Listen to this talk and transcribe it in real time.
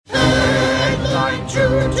Headline to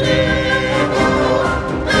table.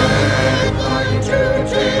 Headline to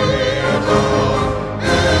table.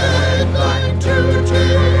 Headline to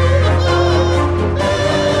table.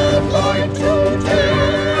 Headline to table.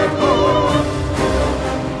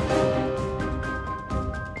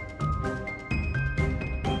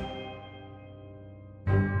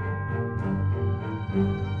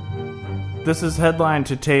 This is Headline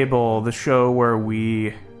to Table, the show where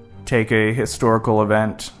we take a historical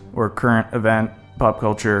event or current event, pop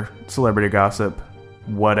culture, celebrity gossip,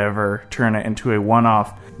 whatever, turn it into a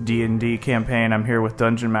one-off D&D campaign. I'm here with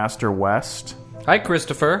Dungeon Master West. Hi,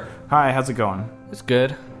 Christopher. Hi, how's it going? It's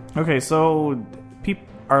good. Okay, so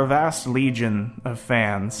our vast legion of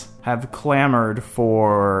fans have clamored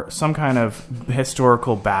for some kind of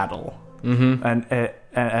historical battle. Mm-hmm. And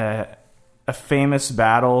a famous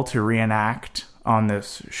battle to reenact on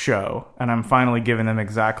this show, and I'm finally giving them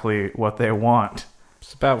exactly what they want.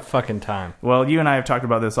 It's about fucking time. Well, you and I have talked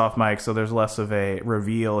about this off mic, so there's less of a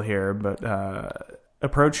reveal here, but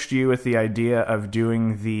approached you with the idea of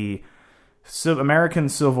doing the American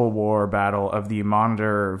Civil War battle of the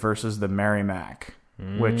Monitor versus the Merrimack,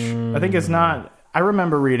 which I think is not... I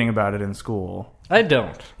remember reading about it in school. I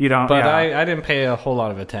don't. You don't? But yeah. I didn't pay a whole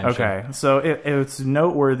lot of attention. Okay, so it's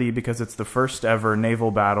noteworthy because it's the first ever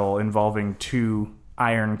naval battle involving two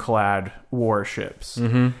ironclad warships.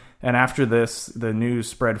 Mm-hmm. And after this, the news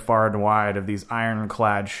spread far and wide of these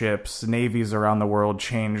ironclad ships. Navies around the world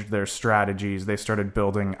changed their strategies. They started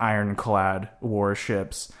building ironclad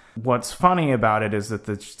warships. What's funny about it is that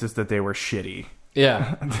just that they were shitty.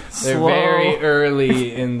 Yeah, they're very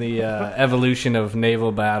early in the evolution of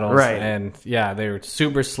naval battles, right? And yeah, they were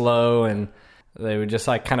super slow, and they would just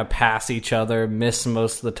like kind of pass each other, miss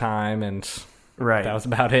most of the time, and right, that was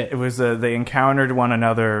about it. It was they encountered one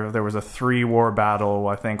another. There was a 3-war battle,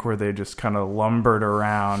 I think, where they just kind of lumbered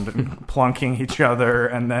around, plunking each other,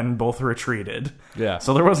 and then both retreated. Yeah,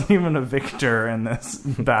 so there wasn't even a victor in this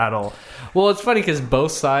battle. Well, it's funny because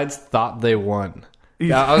both sides thought they won.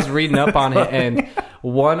 Yeah, I was reading up on it, and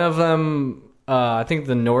one of them, I think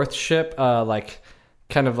the North ship, kind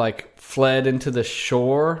of fled into the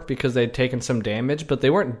shore because they'd taken some damage, but they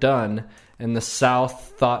weren't done. And the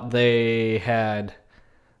South thought they had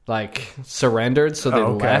surrendered, so they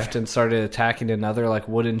left and started attacking another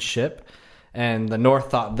wooden ship. And the North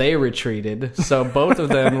thought they retreated, so both of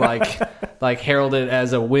them heralded it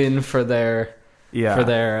as a win for their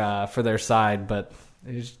side, but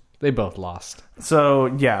they both lost. So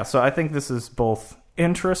I think this is both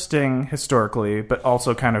interesting historically, but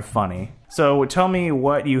also kind of funny. So tell me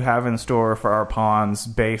what you have in store for our pawns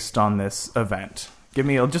based on this event. Give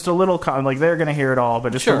me just a little, they're going to hear it all,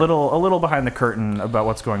 but just sure. a little behind the curtain about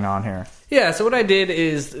what's going on here. Yeah, so what I did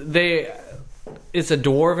is it's a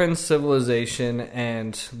dwarven civilization,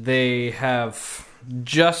 and they have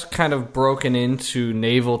just kind of broken into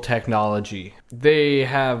naval technology. They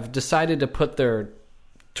have decided to put their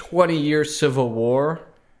 20-year civil war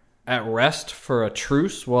at rest for a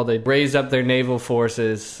truce while they raise up their naval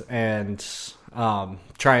forces and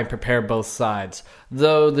try and prepare both sides.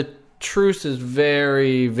 Though the truce is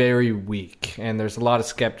very, very weak, and there's a lot of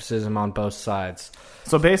skepticism on both sides.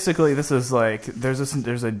 So basically, this is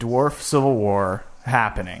there's a dwarf civil war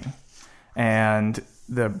happening, and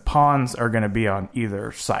the pawns are going to be on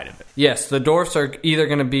either side of it. Yes, the dwarfs are either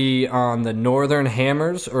going to be on the northern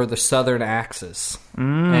hammers or the southern axes.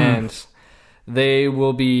 And they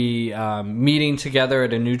will be meeting together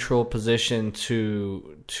at a neutral position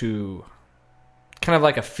to kind of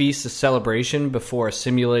like a feast, a celebration before a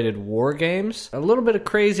simulated war games. A little bit of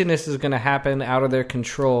craziness is going to happen out of their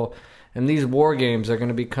control, and these war games are going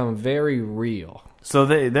to become very real. So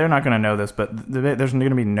they're not going to know this, but there's going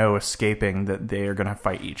to be no escaping that they are going to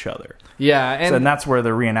fight each other. Yeah, and that's where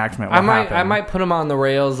the reenactment will happen. I might put them on the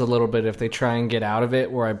rails a little bit if they try and get out of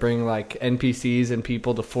it, where I bring NPCs and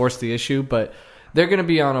people to force the issue, but they're going to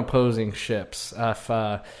be on opposing ships. If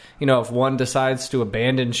one decides to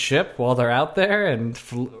abandon ship while they're out there and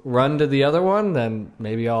run to the other one, then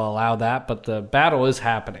maybe I'll allow that. But the battle is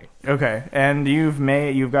happening. Okay, and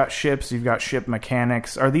you've got ships, you've got ship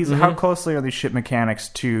mechanics. Are these how closely are these ship mechanics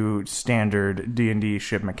to standard D&D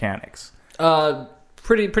ship mechanics?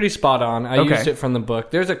 Pretty spot on. I used it from the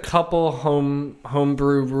book. There's a couple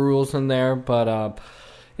homebrew rules in there, but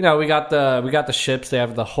we got the ships. They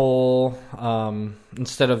have the whole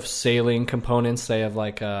instead of sailing components, they have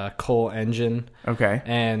a coal engine. Okay,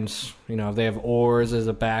 and they have oars as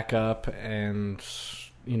a backup, and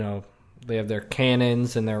they have their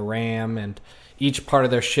cannons and their ram, and each part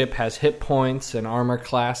of their ship has hit points and armor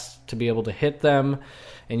class to be able to hit them,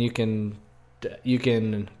 and you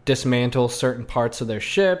can dismantle certain parts of their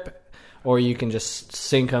ship, or you can just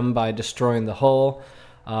sink them by destroying the hull.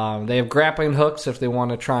 They have grappling hooks if they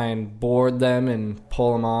want to try and board them and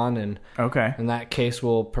pull them on, and Okay. in that case,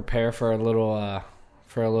 we'll prepare for a little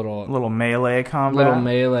Little melee combat. little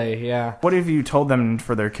melee. Yeah. What have you told them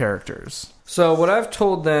for their characters? So what I've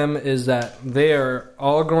told them is that they are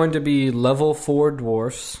all going to be level 4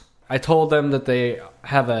 dwarfs. I told them that they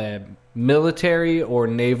have a military or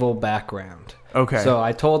naval background. Okay. So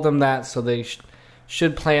I told them that, so they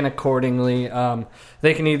should plan accordingly.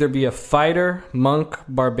 They can either be a fighter, monk,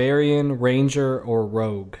 barbarian, ranger, or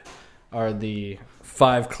rogue are the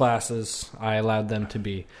 5 classes I allowed them to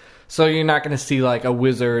be. So you're not going to see like a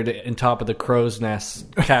wizard on top of the crow's nest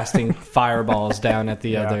casting fireballs down at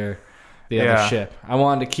the other ship. I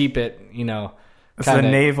wanted to keep it, It's a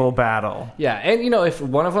naval battle. Yeah, and if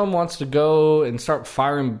one of them wants to go and start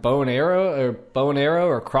firing bow and arrow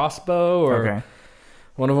or crossbow, or Okay.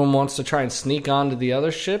 one of them wants to try and sneak onto the other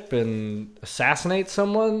ship and assassinate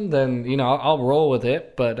someone, then I'll roll with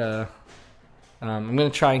it. But I'm going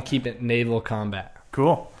to try and keep it naval combat.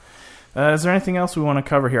 Cool. Is there anything else we want to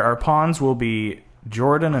cover here? Our pawns will be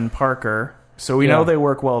Jordan and Parker, so we know they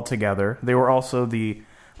work well together. They were also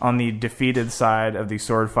on the defeated side of the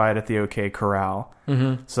sword fight at the OK Corral.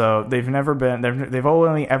 Mm-hmm. So they've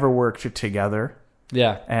only ever worked together.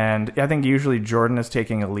 Yeah. And I think usually Jordan is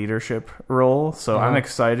taking a leadership role, so I'm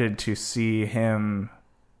excited to see him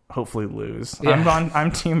hopefully lose. Yeah.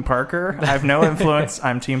 I'm Team Parker. I have no influence.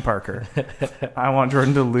 I'm Team Parker. I want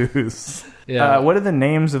Jordan to lose. Yeah. What are the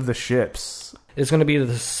names of the ships? It's going to be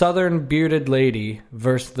the Southern Bearded Lady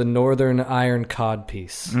versus the Northern Iron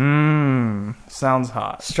Codpiece. Sounds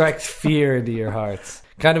hot. Strikes fear into your hearts.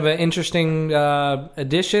 Kind of an interesting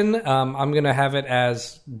addition. I'm going to have it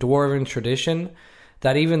as Dwarven tradition,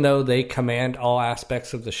 that even though they command all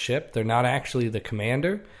aspects of the ship, they're not actually the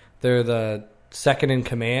commander. They're the second in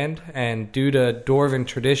command, and due to Dwarven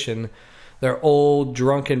tradition, their old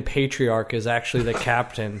drunken patriarch is actually the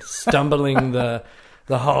captain, stumbling the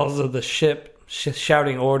halls of the ship,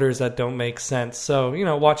 shouting orders that don't make sense. So,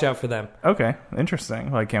 watch out for them. Okay,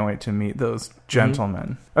 interesting. Well, I can't wait to meet those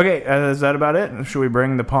gentlemen. Okay, is that about it? Should we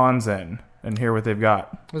bring the pawns in and hear what they've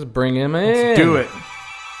got? Let's bring him in. Let's do it.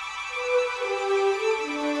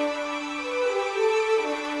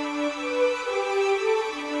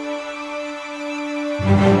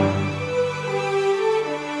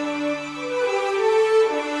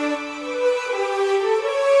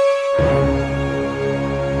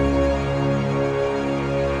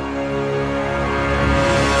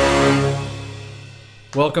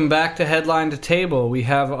 Welcome back to Headline to Table. We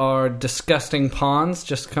have our disgusting pawns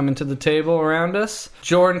just coming to the table around us.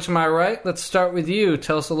 Jordan, to my right, let's start with you.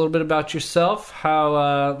 Tell us a little bit about yourself,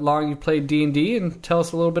 how long you played D&D, and tell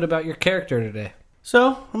us a little bit about your character today.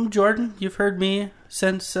 So, I'm Jordan. You've heard me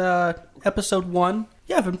since episode 1.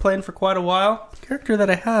 Yeah, I've been playing for quite a while. The character that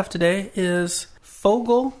I have today is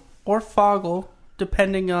Fogel or Foggle,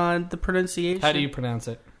 depending on the pronunciation. How do you pronounce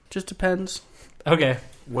it? Just depends. Okay.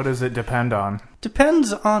 What does it depend on?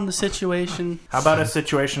 Depends on the situation. How about a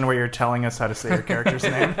situation where you're telling us how to say your character's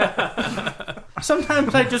name?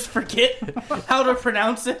 Sometimes I just forget how to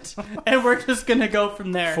pronounce it, and we're just going to go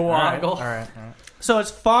from there. Foggle. All right. So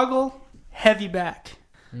it's Foggle Heavyback.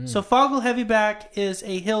 So Foggle Heavyback is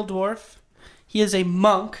a hill dwarf. He is a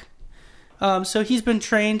monk. So he's been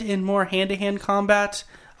trained in more hand-to-hand combat.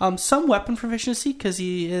 Some weapon proficiency because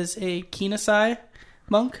he is a Kinasai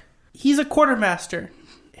monk. He's a quartermaster.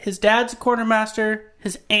 His dad's a quartermaster.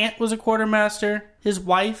 His aunt was a quartermaster. His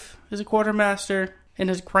wife is a quartermaster. And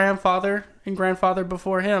his grandfather and grandfather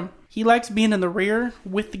before him. He likes being in the rear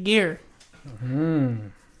with the gear.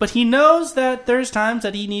 But he knows that there's times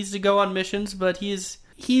that he needs to go on missions, but he's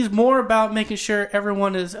more about making sure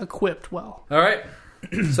everyone is equipped well. All right.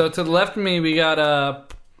 So to the left of me, we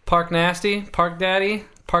got Park Nasty, Park Daddy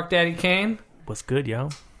Kane. What's good, yo?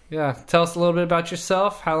 Yeah, tell us a little bit about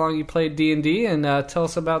yourself, how long you played D&D, and tell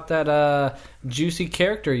us about that juicy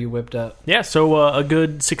character you whipped up. Yeah, so a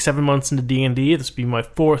good 6-7 months into D&D. This will be my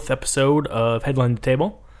 4th episode of Headline to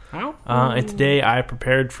Table. And today I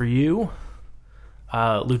prepared for you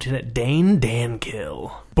Lieutenant Dane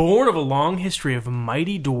Dankill. Born of a long history of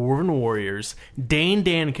mighty dwarven warriors, Dane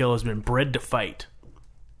Dankill has been bred to fight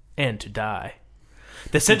and to die.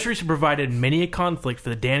 The centuries have provided many a conflict for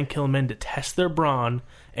the Dankill men to test their brawn,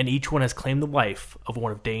 and each one has claimed the life of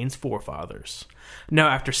one of Dane's forefathers. Now,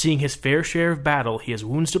 after seeing his fair share of battle, he has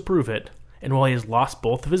wounds to prove it, and while he has lost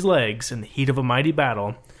both of his legs in the heat of a mighty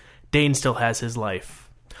battle, Dane still has his life.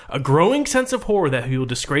 A growing sense of horror that he will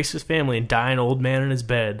disgrace his family and die an old man in his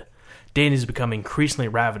bed, Dane has become increasingly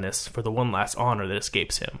ravenous for the one last honor that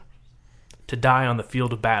escapes him. to die on the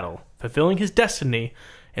field of battle, fulfilling his destiny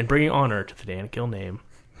and bringing honor to the Dankill name.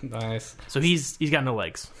 Nice. So he's got no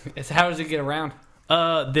legs. How does he get around?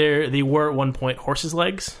 They were at one point horses'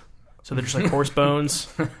 legs, so they're just like horse bones.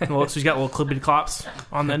 So he's got little clippity clops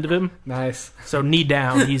on the end of him. Nice. So knee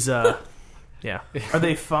down, he's yeah. Are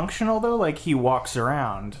they functional though? Like he walks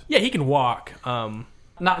around. Yeah, he can walk.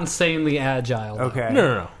 Not insanely agile. Though. Okay.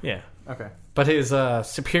 No. Yeah. Okay. But his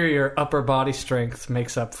superior upper body strength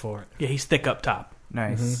makes up for it. Yeah, he's thick up top.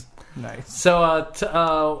 Nice. Nice.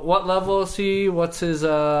 So, what level is he? What's his,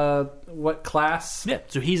 what class? Yeah,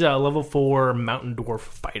 so he's a level 4 mountain dwarf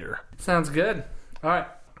fighter. Sounds good. All right.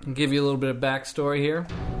 I'll give you a little bit of backstory here.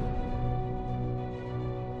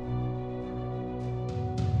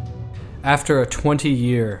 After a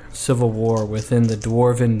 20-year civil war within the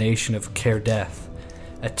dwarven nation of Caerdeth,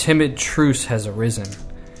 a timid truce has arisen.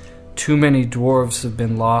 Too many dwarves have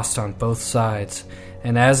been lost on both sides,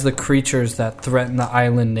 and as the creatures that threaten the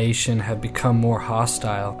island nation have become more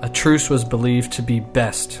hostile, a truce was believed to be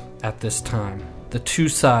best at this time. The two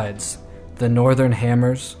sides, the Northern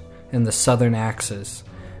Hammers and the Southern Axes,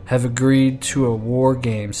 have agreed to a war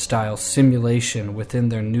game style simulation within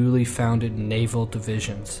their newly founded naval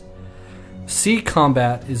divisions. Sea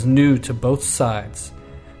combat is new to both sides,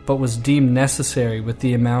 but was deemed necessary with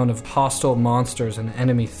the amount of hostile monsters and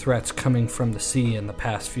enemy threats coming from the sea in the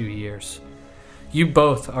past few years. You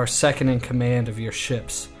both are second in command of your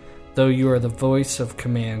ships, though you are the voice of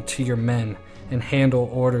command to your men and handle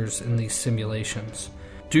orders in these simulations.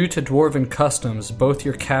 Due to dwarven customs, both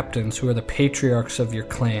your captains, who are the patriarchs of your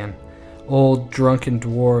clan, old drunken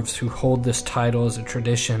dwarves who hold this title as a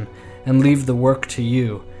tradition and leave the work to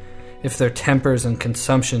you, if their tempers and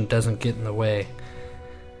consumption doesn't get in the way.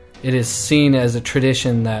 It is seen as a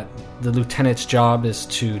tradition that the lieutenant's job is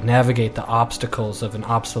to navigate the obstacles of an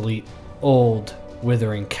obsolete, old,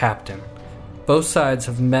 withering captain. Both sides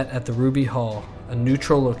have met at the Ruby Hall, a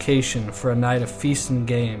neutral location for a night of feasts and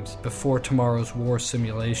games before tomorrow's war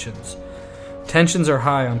simulations. Tensions are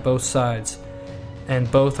high on both sides,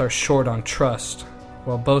 and both are short on trust,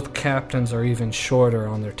 while both captains are even shorter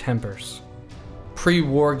on their tempers.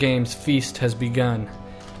 Pre-war games feast has begun.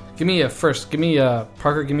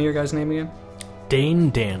 Parker, give me your guy's name again.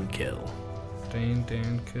 Dane Dankill. Dane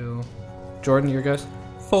Dankill. Jordan, your guys?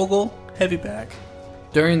 Fogel, heavyback.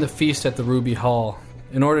 During the feast at the Ruby Hall,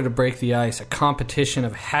 in order to break the ice, a competition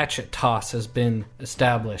of hatchet toss has been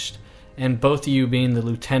established, and both of you, being the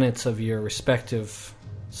lieutenants of your respective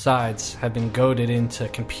sides, have been goaded into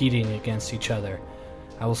competing against each other.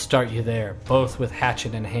 I will start you there, both with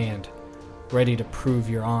hatchet in hand, ready to prove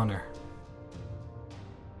your honor.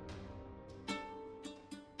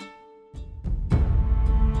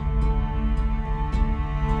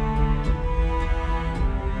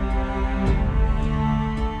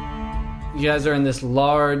 You guys are in this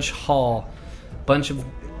large hall. Bunch of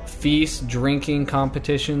feasts, drinking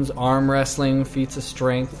competitions, arm wrestling, feats of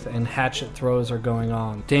strength, and hatchet throws are going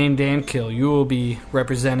on. Dane Dankill, you will be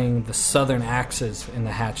representing the Southern Axes in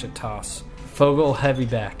the hatchet toss. Fogel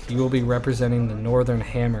Heavyback, you will be representing the Northern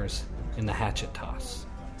Hammers in the hatchet toss.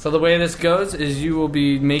 So the way this goes is you will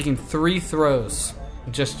be making 3 throws.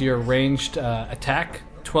 Just your ranged attack.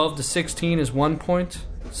 12 to 16 is 1 point.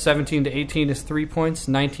 17 to 18 is 3 points.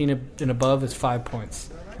 19 and above is 5 points.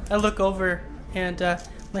 I look over and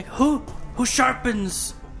like, who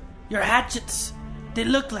sharpens your hatchets? They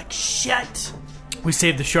look like shit. We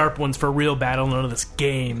saved the sharp ones for real battle, none of this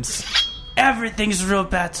games. Everything's real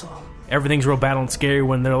battle. Everything's real battle and scary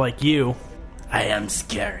when they're like you. I am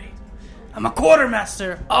scary. I'm a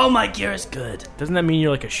quartermaster. All my gear is good. Doesn't that mean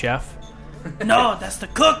you're like a chef? No, that's the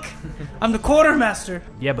cook. I'm the quartermaster.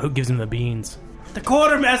 Yeah, but who gives him the beans? The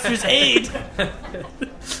quartermaster's aide.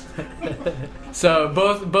 So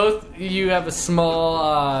both you have a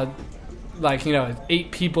small,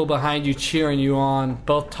 8 people behind you cheering you on,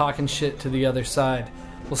 both talking shit to the other side.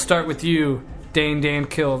 We'll start with you, Dane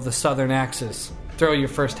Dankill of the Southern Axes. Throw your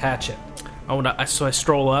first hatchet. So I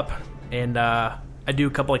stroll up and I do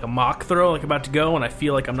a couple like a mock throw, like about to go, and I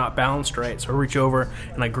feel like I'm not balanced right. So I reach over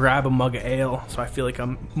and I grab a mug of ale, so I feel like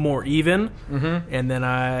I'm more even. Mm-hmm. And then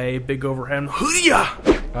I big overhand. Hoo-yah!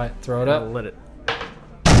 All right, throw it up. I'll let it.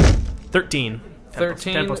 13.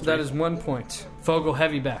 13. 10 plus 3. That is 1 point. Fogel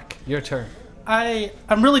Heavyback, your turn. I'm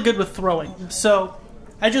really good with throwing, so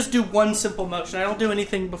I just do one simple motion. I don't do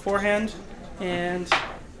anything beforehand. And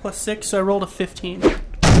plus 6, so I rolled a 15.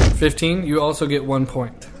 15. You also get 1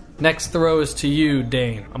 point. Next throw is to you,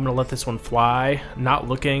 Dane. I'm going to let this one fly, not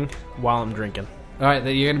looking, while I'm drinking. All right,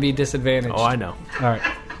 you're going to be disadvantaged. Oh, I know. All right.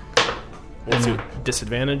 We'll do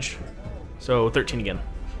disadvantage. So 13 again.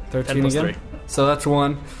 13 10 plus again? 3. So that's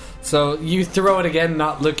 1. So you throw it again,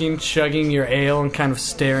 not looking, chugging your ale, and kind of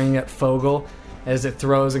staring at Fogel as it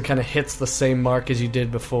throws and kind of hits the same mark as you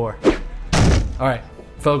did before. All right,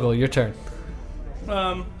 Fogel, your turn.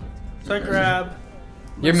 So I grab.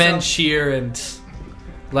 Your men myself- cheer and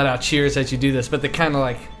let out cheers as you do this, but they kind of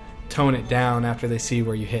like tone it down after they see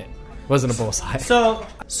where you hit. Wasn't a bullseye. So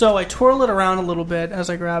I twirl it around a little bit as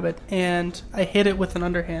I grab it, and I hit it with an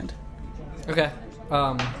underhand. Okay.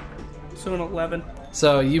 So an 11.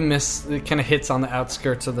 So you miss. It kind of hits on the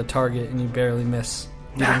outskirts of the target, and you barely miss,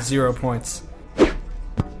 getting 0 points.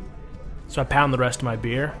 So I pound the rest of my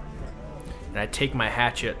beer, and I take my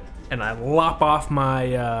hatchet, and I lop off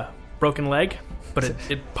my broken leg, but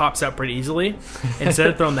it pops out pretty easily. Instead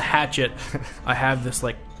of throwing the hatchet, I have this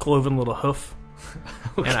like cloven little hoof,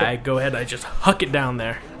 and I go ahead and I just huck it down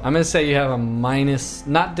there. I'm gonna say you have a minus,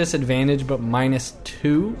 not disadvantage, but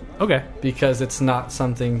 -2, Okay. because it's not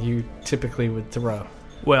something you typically would throw.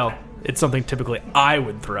 Well, it's something typically I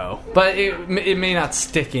would throw. But it may not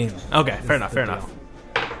stick in. Okay, fair enough.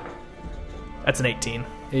 That's an 18.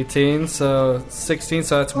 18, so 16,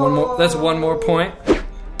 so that's one more. That's one more point.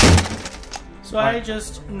 So I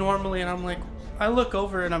just normally, and I'm like, I look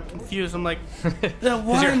over and I'm confused. I'm like, the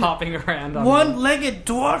Because you're hopping around on one-legged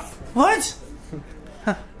dwarf? What?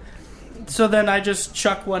 So then I just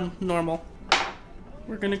chuck one normal.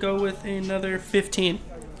 We're gonna go with another 15.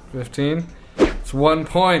 15. It's 1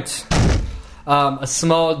 point. A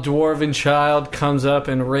small dwarven child comes up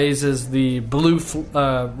and raises the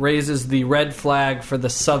red flag for the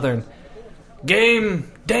southern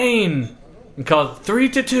game Dane and calls it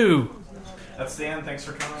 3-2. That's the end. Thanks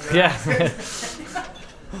for coming. Guys. Yeah. This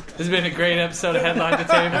has been a great episode of Headline to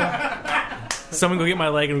Table. Someone go get my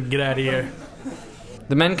leg and get out of here.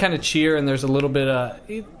 The men kind of cheer, and there's a little bit of...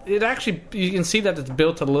 It actually... You can see that it's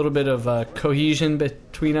built a little bit of cohesion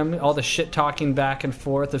between them. All the shit-talking back and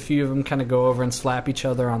forth. A few of them kind of go over and slap each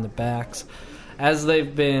other on the backs. As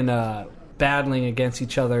they've been battling against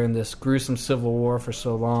each other in this gruesome civil war for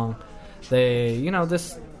so long, they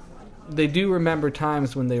do remember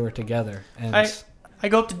times when they were together. And I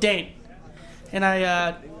go up to Dane, and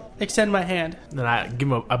I extend my hand. Then I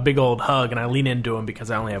give him a big old hug, and I lean into him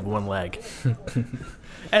because I only have one leg.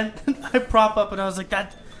 And I prop up, and I was like,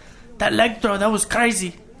 that leg throw, that was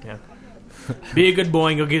crazy. Yeah. Be a good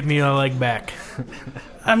boy and go get me my leg back.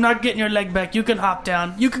 I'm not getting your leg back. You can hop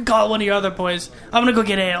down. You can call one of your other boys. I'm going to go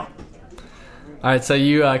get ale. All right, so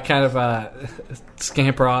you kind of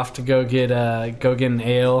scamper off to go get an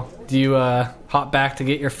ale. Do you hop back to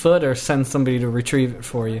get your foot, or send somebody to retrieve it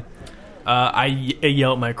for you? I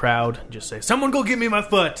yell at my crowd, just say, "Someone go get me my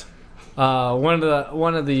foot!" One of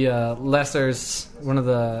the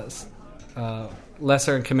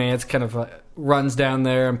lesser in commands kind of runs down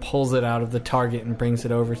there and pulls it out of the target and brings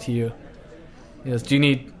it over to you. He goes, "Do you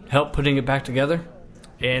need help putting it back together?"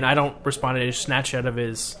 And I don't respond. I just snatch it out of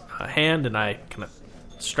his hand, and I kind of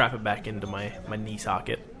strap it back into my knee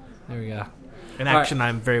socket. There we go. An action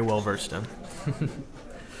I'm very well versed in.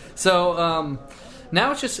 So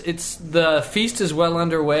now it's the feast is well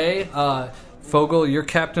underway. Fogel, your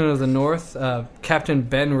captain of the north, Captain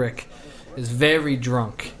Benrick, is very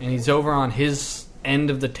drunk, and he's over on his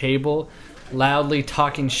end of the table, loudly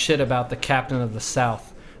talking shit about the captain of the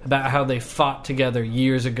south, about how they fought together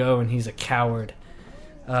years ago, and he's a coward.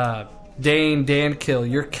 Dane Dankill,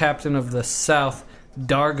 your captain of the south,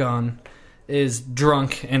 Dargon, is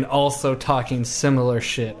drunk and also talking similar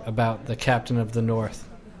shit about the captain of the north.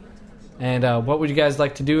 And what would you guys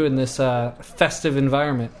like to do in this festive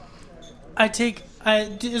environment?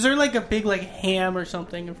 Is there like a big like ham or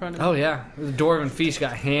something in front of me? Oh yeah, the Dwarven feast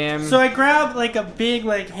got ham. So I grab like a big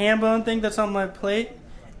like ham bone thing that's on my plate,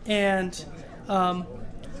 and I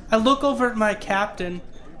look over at my captain,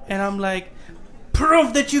 and I'm like,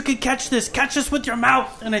 "Prove that you can catch this! Catch this with your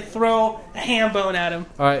mouth!" And I throw a ham bone at him.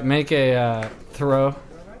 All right, make a throw.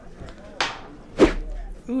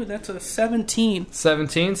 Ooh, that's a 17.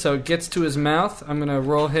 17, so it gets to his mouth. I'm gonna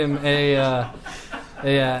roll him a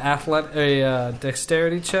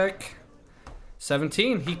dexterity check.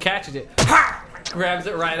 17, he catches it. Ha! Grabs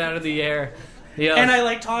it right out of the air. And I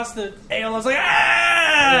like toss the ale. I was like,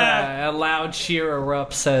 ah! Yeah, a loud cheer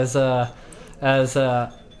erupts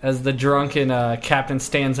as the drunken captain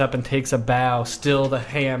stands up and takes a bow. Still the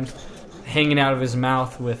ham hanging out of his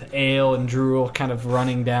mouth with ale and drool kind of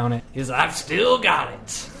running down it. He's, "I've still got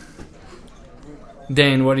it."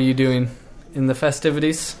 Dane, what are you doing in the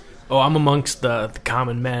festivities? Oh, I'm amongst the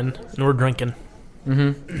common men, and we're drinking.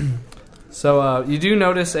 Mm-hmm. So you do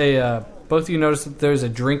notice both of you notice that there's a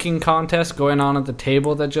drinking contest going on at the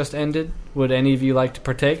table that just ended. Would any of you like to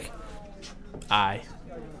partake? Aye.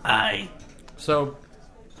 Aye. So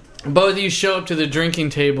both of you show up to the drinking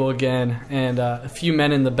table again, and a few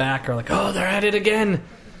men in the back are like, "Oh, they're at it again.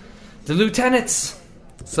 The lieutenants."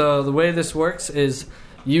 So the way this works is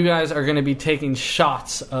you guys are going to be taking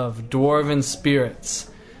shots of dwarven spirits,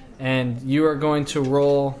 and you are going to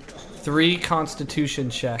roll 3 constitution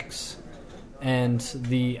checks, and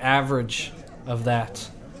the average of that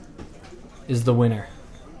is the winner.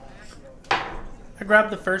 I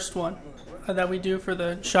grabbed the first one that we do for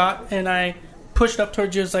the shot, and I pushed up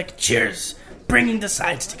towards you. It's like, cheers, bringing the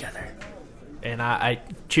sides together. And I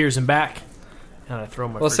cheers him back, and I throw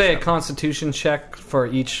my. We'll first say a shot. constitution check for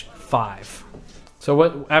each 5. So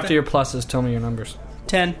what? After your pluses, tell me your numbers.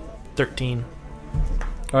 10, 13,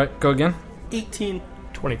 All right, go again. 18,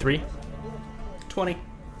 23, 20.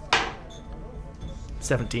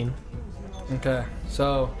 17. Okay,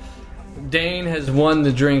 so Dane has won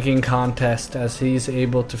the drinking contest as he's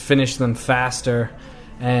able to finish them faster,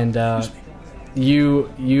 and you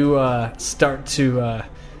start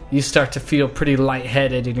to feel pretty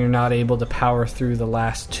lightheaded, and you're not able to power through the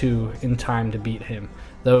last 2 in time to beat him.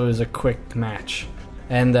 Though it was a quick match,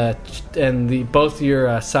 and both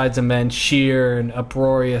your sides of men cheer and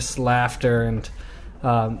uproarious laughter, and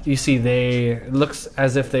you see it looks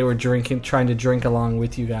as if they were trying to drink along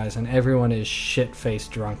with you guys, and everyone is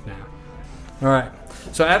shit-faced drunk now. All right.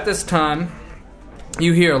 So at this time,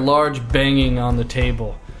 you hear a large banging on the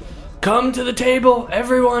table. Come to the table,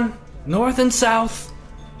 everyone, north and south.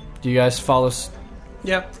 Do you guys follow?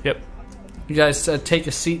 Yep. Yep. You guys take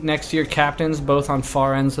a seat next to your captains, both on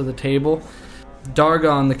far ends of the table.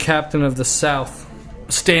 Dargon, the captain of the south,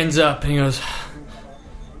 stands up and he goes,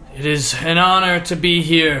 "It is an honor to be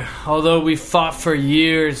here, although we fought for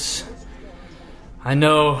years. I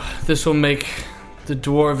know this will make the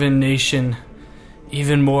Dwarven nation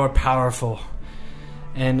even more powerful."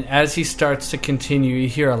 And as he starts to continue, you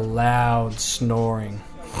hear a loud snoring.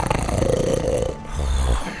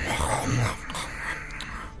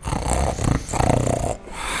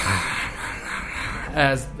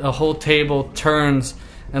 As the whole table turns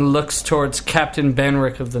and looks towards Captain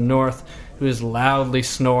Benrick of the North, who is loudly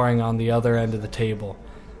snoring on the other end of the table.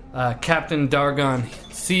 Captain Dargon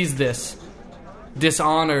sees this,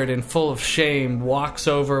 dishonored and full of shame, walks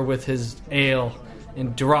over with his ale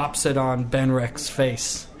and drops it on Benrick's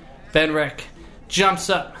face. Benrick jumps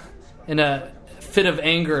up in a fit of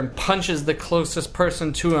anger and punches the closest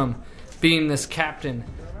person to him, being this captain,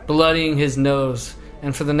 bloodying his nose.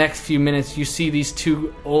 And for the next few minutes, you see these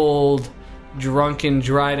 2 old, drunken,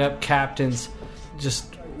 dried-up captains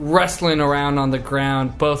just wrestling around on the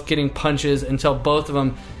ground, both getting punches until both of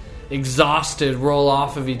them, exhausted, roll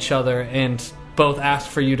off of each other and both ask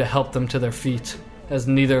for you to help them to their feet, as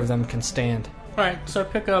neither of them can stand. Alright, so I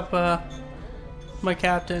pick up my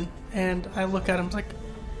captain, and I look at him like,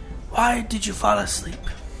 "Why did you fall asleep?"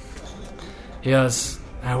 He goes,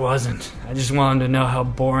 "I wasn't. I just wanted to know how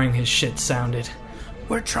boring his shit sounded."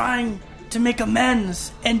 "We're trying to make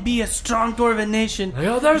amends and be a strong Dwarven nation." I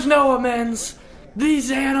go, "There's no amends. These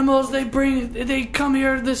animals, they come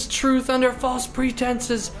here to this truth under false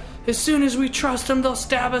pretenses. As soon as we trust them, they'll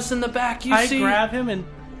stab us in the back, you see." I grab him and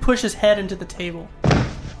push his head into the table.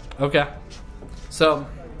 Okay. So,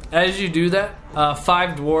 as you do that,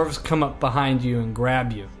 5 dwarves come up behind you and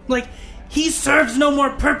grab you. Like, he serves no more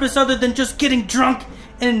purpose other than just getting drunk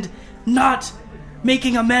and not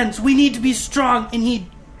making amends. We need to be strong, and he...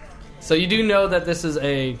 So you do know that this is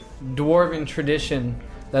a dwarven tradition,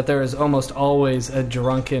 that there is almost always a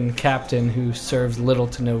drunken captain who serves little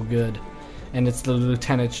to no good, and it's the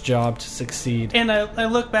lieutenant's job to succeed. And I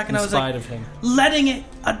look back and I in was like, spite of him. letting it,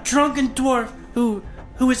 a drunken dwarf who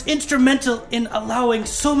is instrumental in allowing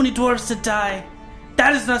so many dwarves to die,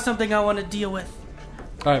 that is not something I want to deal with.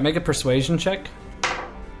 All right, make a persuasion check.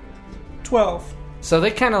 12. So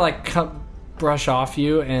they kind of like brush off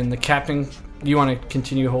you, and the captain. You want to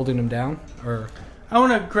continue holding him down, or? I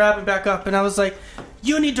want to grab him back up, and I was like,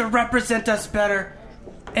 "You need to represent us better,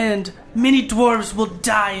 and many dwarves will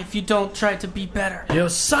die if you don't try to be better." Yo,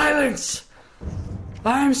 silence!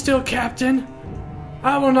 I am still captain.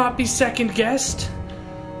 I will not be second guessed.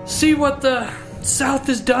 See what the South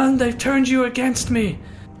has done? They've turned you against me.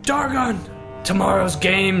 Dargon! Tomorrow's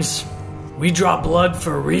games, we draw blood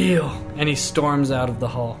for real. And he storms out of the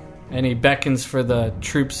hall. And he beckons for the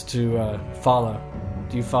troops to follow.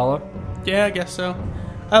 Do you follow? Yeah, I guess so.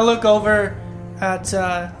 I look over at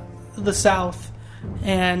the south,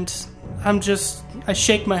 and I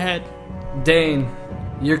shake my head. Dane,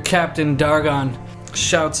 your captain Dargon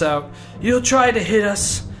shouts out, "You'll try to hit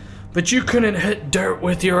us, but you couldn't hit dirt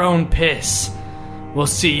with your own piss. We'll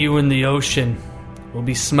see you in the ocean. We'll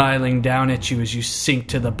be smiling down at you as you sink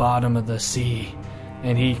to the bottom of the sea.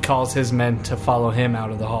 and he calls his men to follow him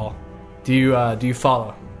out of the hall. Do you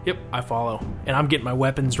follow? Yep, I follow. And I'm getting my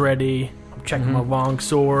weapons ready. I'm checking my long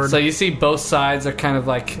sword. So you see both sides are kind of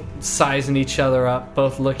like sizing each other up,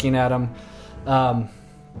 both looking at him.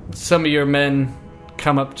 Some of your men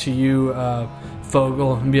come up to you,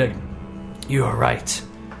 Vogel, and be like, "You are right.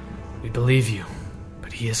 We believe you,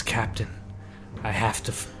 but he is captain. I have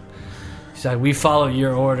to." He said, "We follow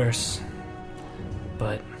your orders,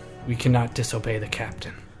 but we cannot disobey the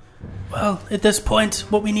captain." Well, at this point,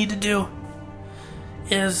 what we need to do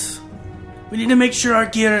is we need to make sure our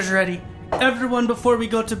gear is ready. Everyone, before we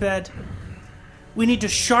go to bed, we need to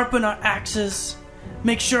sharpen our axes,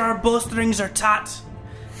 make sure our bowstrings are taut,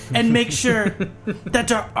 and make sure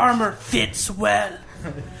that our armor fits well.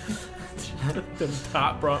 Them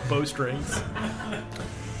top bowstrings.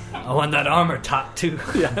 I want that armor taut too.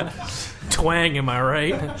 Twang, am I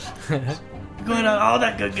right? Going on all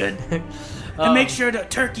that good. And make sure the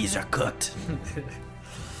turkeys are cooked.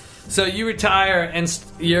 So you retire, and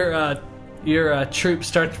your troop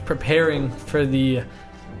starts preparing for the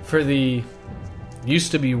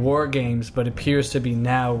used to be war games, but appears to be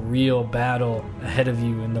now real battle ahead of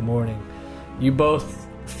you in the morning. You both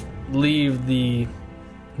leave the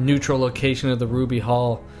neutral location of the Ruby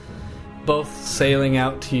Hall, both sailing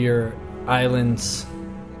out to your islands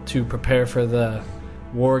to prepare for the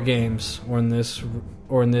war games, or in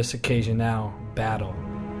this occasion now, battle.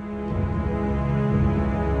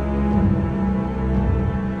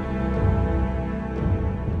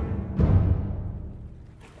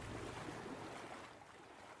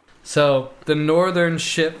 So the northern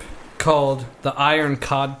ship, called the Iron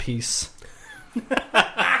Codpiece,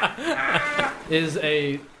 is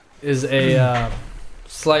a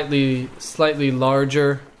slightly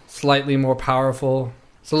larger, slightly more powerful.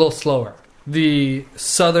 It's a little slower. The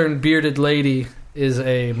Southern Bearded Lady is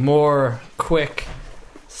a more quick,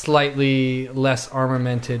 slightly less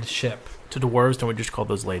armamented ship. To dwarves, don't we just call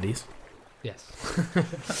those ladies? Yes.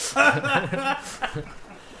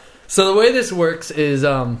 So the way this works is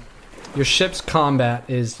your ship's combat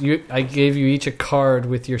is I gave you each a card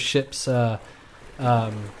with your ship's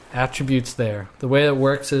attributes there. The way it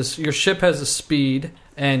works is your ship has a speed,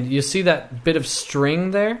 and you see that bit of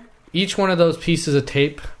string there? Each one of those pieces of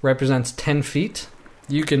tape represents 10 feet.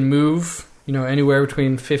 You can move, anywhere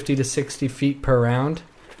between 50 to 60 feet per round.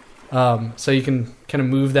 So you can kind of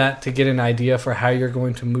move that to get an idea for how you're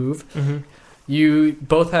going to move. Mm-hmm. You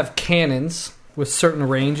both have cannons with certain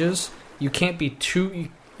ranges. You can't be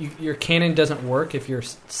your cannon doesn't work if you're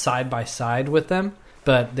side by side with them,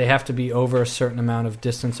 but they have to be over a certain amount of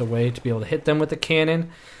distance away to be able to hit them with the cannon.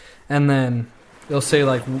 And then they'll say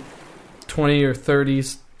like 20 or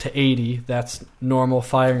 30s to 80, that's normal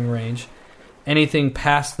firing range. Anything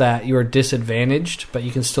past that, you are disadvantaged, but you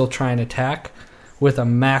can still try and attack with a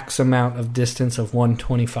max amount of distance of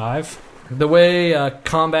 125. The way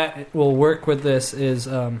combat will work with this is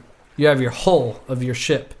you have your hull of your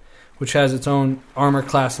ship, which has its own armor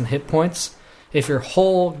class and hit points. If your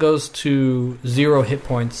hull goes to 0 hit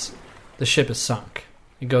points, the ship is sunk.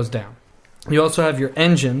 It goes down. You also have your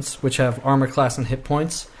engines, which have armor class and hit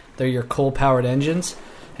points. They're your coal-powered engines.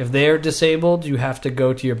 If they are disabled, you have to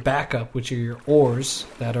go to your backup, which are your oars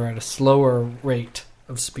that are at a slower rate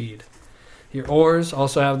of speed. Your oars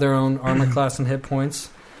also have their own armor class and hit points,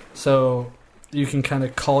 so you can kind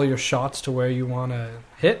of call your shots to where you want to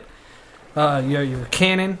hit. Your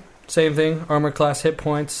cannon, same thing, armor class, hit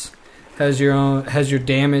points. Has your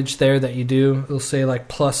damage there that you do. It'll say like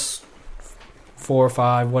plus 4 or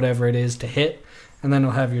 5, whatever it is, to hit, and then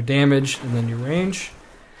it'll have your damage and then your range.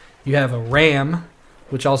 You have a ram,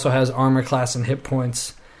 which also has armor class and hit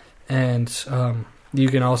points, and you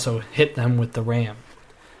can also hit them with the ram.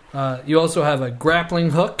 You also have a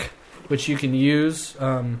grappling hook, which you can use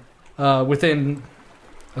within,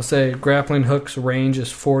 I'll say, grappling hook's range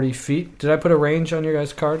is 40 feet. Did I put a range on your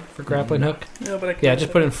guys' card for grappling hook? No, but I can't. Yeah,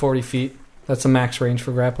 just put in 40 feet. That's the max range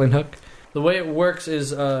for grappling hook. The way it works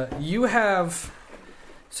is you have...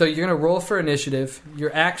 So you're going to roll for initiative.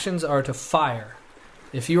 Your actions are to fire.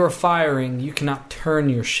 If you are firing, you cannot turn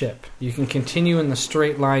your ship. You can continue in the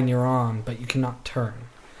straight line you're on, but you cannot turn.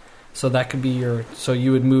 So that could be your... So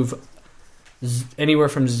you would move anywhere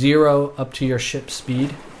from 0 up to your ship's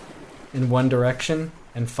speed in one direction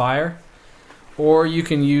and fire. Or you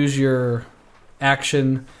can use your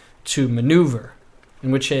action to maneuver,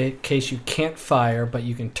 in which case you can't fire, but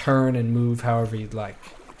you can turn and move however you'd like.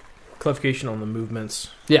 Clarification on the movements.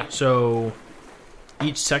 Yeah. So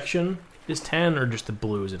each section is 10, or just the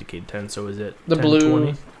blue is indicated 10? So is it the 10, blue?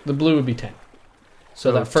 20? The blue would be 10.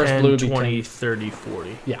 So that first 10, blue would be 20, 10. 30,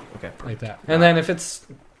 40. Yeah, Okay, perfect. like that. And then if it's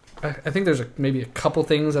I think there's maybe a couple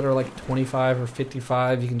things that are like 25 or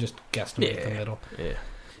 55. You can just guesstimate the middle. Yeah.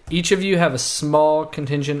 Each of you have a small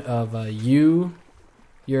contingent of you,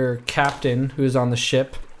 your captain, who is on the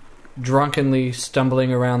ship, drunkenly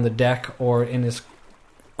stumbling around the deck or in his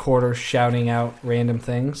quarters shouting out random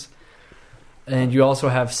things. And you also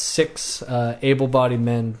have 6 able-bodied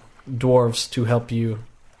men, dwarves, to help you.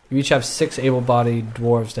 You each have 6 able-bodied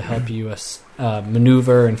dwarves to help you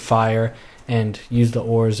maneuver and fire and use the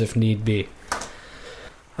oars if need be.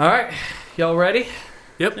 All right, y'all ready?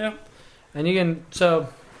 Yep. Yeah. And you can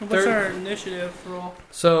What's our initiative roll?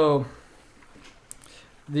 So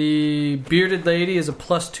the bearded lady is a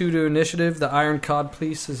 +2 to initiative. The iron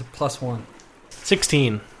codpiece is a +1.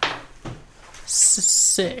 16.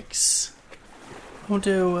 6. I want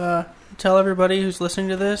to tell everybody who's listening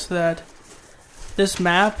to this that this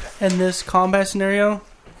map and this combat scenario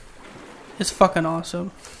is fucking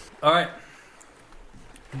awesome. All right,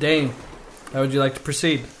 Dane, how would you like to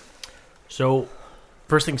proceed? So,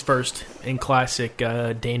 first things first, in classic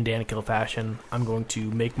Dane Danekill fashion, I'm going to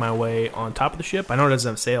make my way on top of the ship. I know it doesn't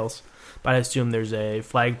have sails, but I assume there's a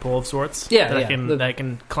flagpole of sorts that I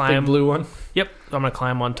can climb. Big blue one? Yep, I'm going to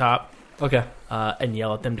climb on top Okay. and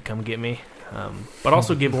yell at them to come get me, but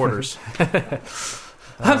also give orders.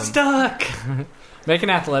 I'm stuck! Make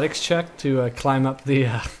an athletics check to climb up the...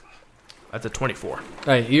 That's a 24. All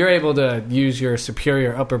right, you're able to use your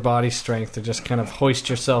superior upper body strength to just kind of hoist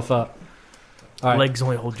yourself up. All right. Legs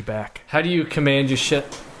only hold you back. How do you command your ship?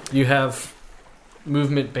 You have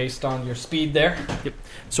movement based on your speed there. Yep.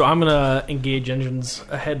 So I'm going to engage engines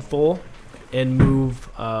ahead full and move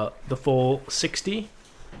the full 60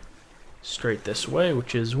 straight this way,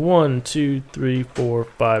 which is 1, 2, 3, 4,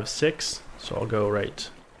 5, 6. So I'll go right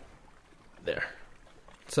there.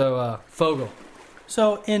 So, Fogel.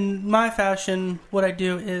 So in my fashion, what I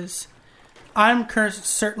do is I'm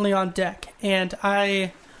certainly on deck, and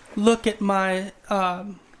I look at my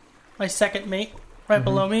my second mate right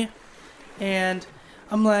below me, and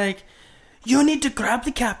I'm like, you need to grab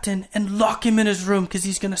the captain and lock him in his room because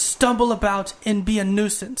he's going to stumble about and be a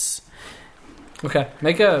nuisance. Okay,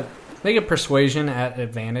 make a persuasion at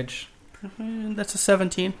advantage. That's a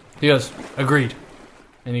 17. He goes, agreed.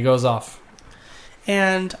 And he goes off.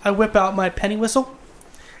 And I whip out my penny whistle,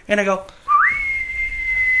 and I go,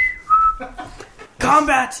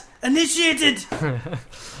 combat initiated!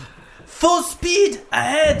 Full speed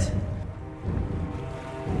ahead!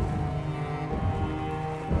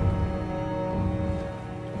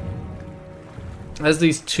 As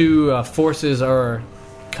these two forces are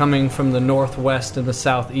coming from the northwest and the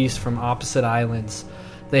southeast from opposite islands,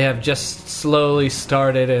 they have just slowly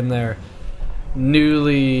started in their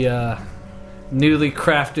newly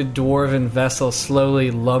crafted dwarven vessel,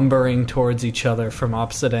 slowly lumbering towards each other from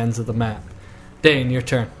opposite ends of the map. Dane, your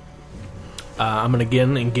turn. I'm going to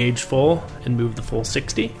again engage full and move the full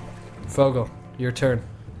 60. Fogel, your turn.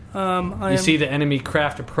 You see the enemy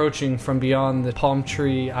craft approaching from beyond the palm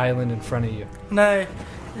tree island in front of you. And I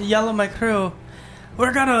yell at my crew,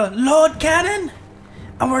 we're gonna load cannon,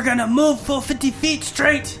 and we're gonna move full 50 feet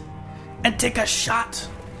straight, and take a shot.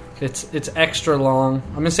 It's extra long.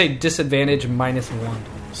 I'm gonna say disadvantage -1.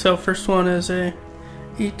 So first one is a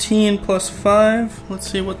 18 plus 5.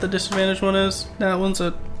 Let's see what the disadvantage one is. That one's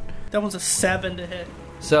a 7 to hit.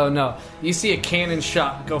 So no, you see a cannon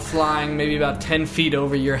shot go flying maybe about 10 feet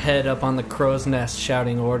over your head up on the crow's nest,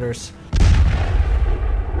 shouting orders.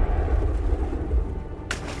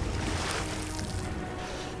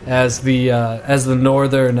 As the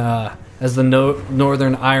northern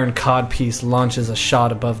iron codpiece launches a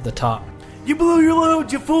shot above the top. You blew your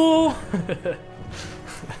load, you fool!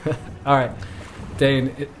 All right,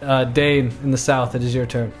 Dane in the south. It is your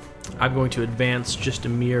turn. I'm going to advance just a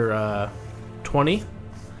mere 20,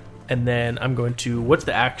 and then I'm going to... What's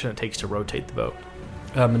the action it takes to rotate the boat?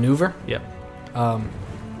 Maneuver. Yep.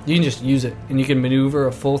 You can just use it, and you can maneuver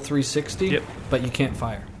a full 360. Yep. But you can't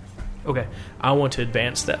fire. Okay. I want to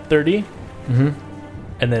advance that 30, and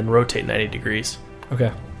then rotate 90 degrees.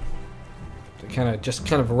 Okay. Kind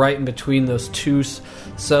of right in between those two.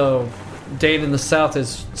 So Dane in the south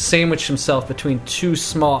has sandwiched himself between two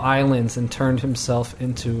small islands and turned himself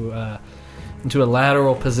into a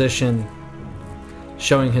lateral position,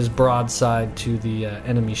 showing his broadside to the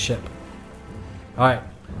enemy ship. All right,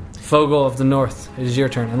 Fogel of the North, it is your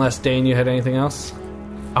turn. Unless, Dane, you had anything else?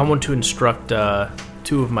 I want to instruct 2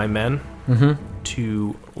 of my men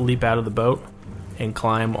to leap out of the boat and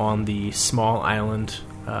climb on the small island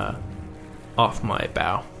off my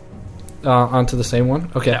bow. Onto the same one?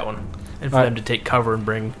 Okay. That one. And for them to take cover and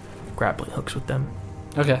bring grappling hooks with them.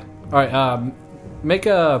 Okay. All right, make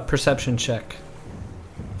a perception check.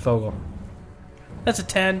 Fogel. That's a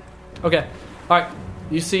 10. Okay. All right.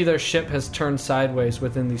 You see their ship has turned sideways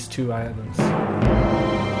within these two islands.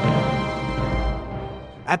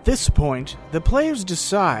 At this point, the players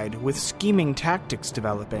decide, with scheming tactics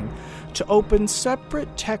developing, to open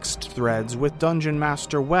separate text threads with Dungeon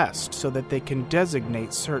Master West so that they can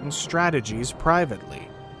designate certain strategies privately.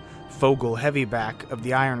 Fogel Heavyback of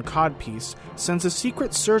the Iron Codpiece sends a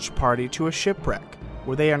secret search party to a shipwreck,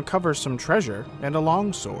 where they uncover some treasure and a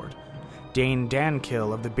longsword. Dane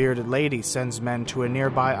Dankill of the Bearded Lady sends men to a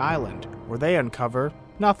nearby island, where they uncover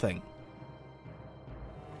nothing.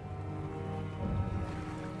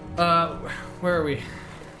 Where are we?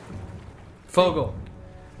 Fogel,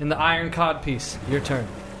 in the Iron Codpiece, your turn.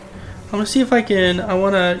 I'm going to see if I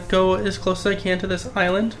want to go as close as I can to this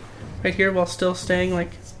island right here while still staying,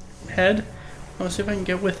 like, head. I want to see if I can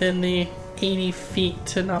get within the 80 feet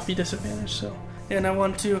to not be disadvantaged, so. And I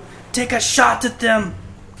want to take a shot at them.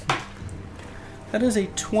 That is a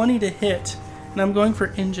 20 to hit, and I'm going for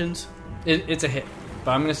engines. It's a hit,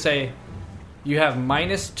 but I'm going to say you have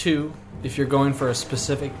 -2 if you're going for a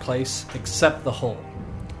specific place, except the hull.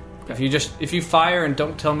 Okay. If you fire and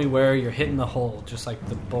don't tell me where, you're hitting the hull, just like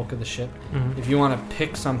the bulk of the ship. Mhm. If you want to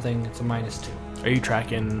pick something, it's a -2. Are you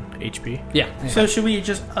tracking HP? Yeah. So should we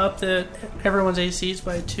just up everyone's ACs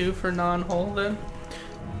by 2 for non-hull then?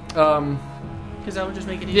 Because that would just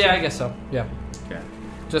make it easier. Yeah, I guess so. Yeah. Okay.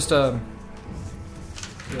 Just up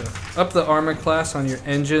the armor class on your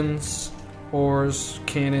engines, oars,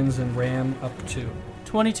 cannons, and ram up 2.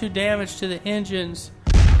 22 damage to the engines.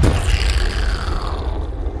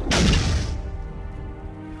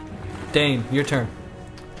 Dane, your turn.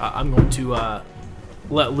 I'm going to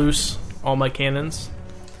let loose all my cannons,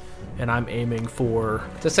 and I'm aiming for...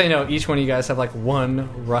 Just so you know, each one of you guys have like one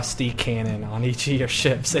rusty cannon on each of your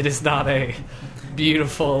ships. It is not a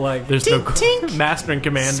beautiful, like, There's no master and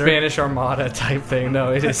commander. Spanish Armada type thing.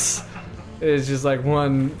 No, it is just like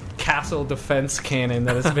one castle defense cannon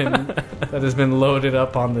that has been loaded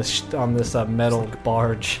up on this metal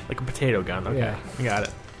barge. Like a potato gun. Okay, Yeah. I got it.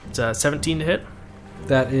 It's 17 to hit.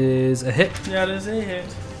 That is a hit. That is a hit.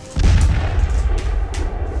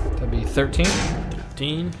 That'd be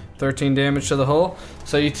 13. 13 damage to the hull.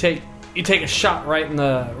 So you take a shot right in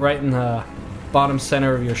the bottom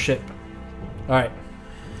center of your ship. All right.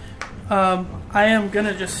 I am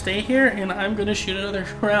gonna just stay here and I'm gonna shoot another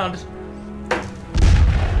round.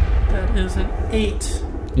 That is an 8.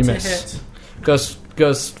 You to miss. hit.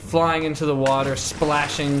 Goes flying into the water,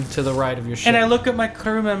 splashing to the right of your ship. And I look at my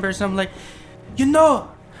crew members and I'm like,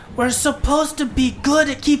 we're supposed to be good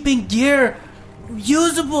at keeping gear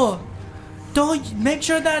usable. Don't make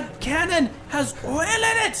sure that cannon has oil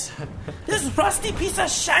in it. This rusty piece of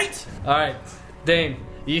shite. All right, Dane,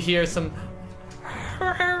 you hear some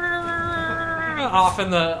off in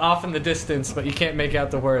the distance, but you can't make out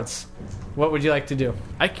the words. What would you like to do?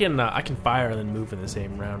 I can fire and then move in the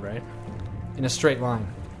same round, right? In a straight line.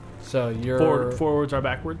 So you're Forwards or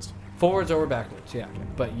backwards? forwards or backwards, yeah.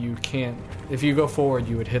 But you can't. If you go forward,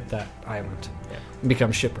 you would hit that island and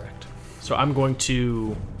become shipwrecked. So I'm going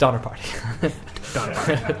to... Donner party.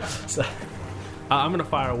 So, I'm going to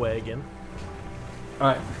fire away again. all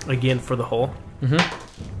right. Again for the hole. Mm-hmm.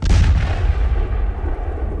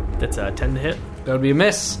 That's a 10 to hit. That would be a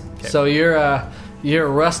miss. Okay. So your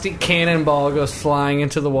rusty cannonball goes flying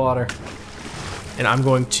into the water. And I'm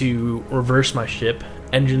going to reverse my ship,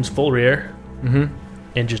 engines full rear,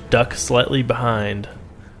 and just duck slightly behind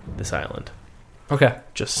this island. Okay.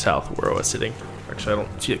 Just south of where I was sitting. Actually, I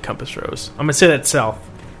don't see the compass rose. I'm going to say that's south.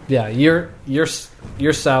 Yeah, you're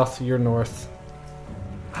south, you're north.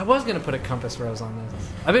 I was gonna put a compass rose on this.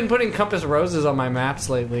 I've been putting compass roses on my maps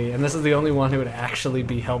lately, and this is the only one who would actually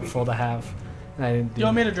be helpful to have. And I didn't do You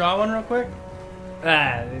want me to draw one real quick?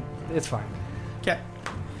 it's fine. Okay.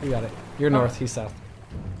 You got it. You're north, he's south.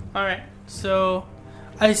 Alright, so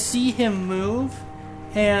I see him move,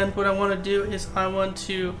 and what I want to do is I want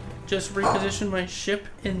to just reposition my ship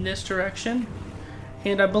in this direction.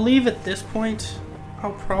 And I believe at this point,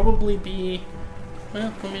 I'll probably be...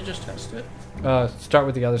 Well, let me just test it. Start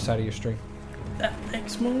with the other side of your string. That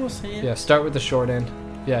makes more sense. Yeah, start with the short end.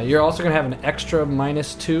 Yeah, you're also going to have an extra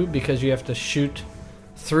 -2 because you have to shoot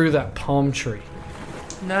through that palm tree.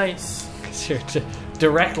 Nice. 'Cause you're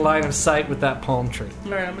direct line of sight with that palm tree.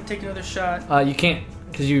 Alright, I'm going to take another shot. You can't,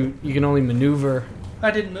 because you can only maneuver.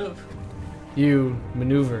 I didn't move. You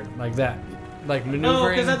maneuvered like that. Like Oh,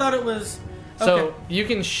 maneuvering. because I thought it was... So Okay. you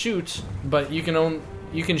can shoot, but you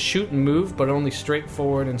can shoot and move, but only straight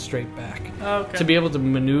forward and straight back. Okay. To be able to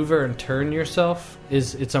maneuver and turn yourself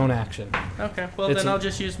is its own action. Okay, well It's then a- I'll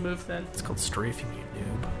just use move then. It's called strafing,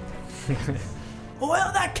 you noob.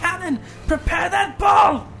 Oil that cannon! Prepare that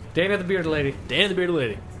ball! Dana the Bearded Lady. Dana the Bearded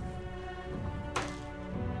Lady.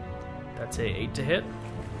 That's a 8 to hit.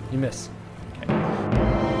 You miss.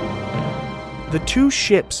 The two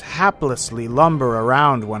ships haplessly lumber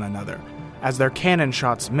around one another as their cannon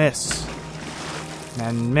shots miss.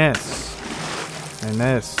 And miss. And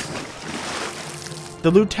miss.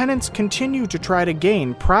 The lieutenants continue to try to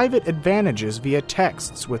gain private advantages via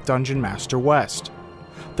texts with Dungeon Master West.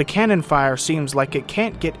 The cannon fire seems like it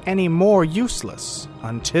can't get any more useless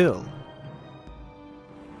until...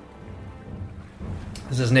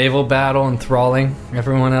 This is naval battle enthralling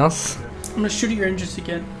everyone else. I'm gonna shoot at your engines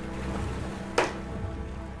again.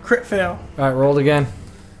 Crit fail. Alright, rolled again.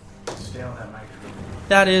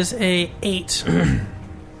 That is a 8.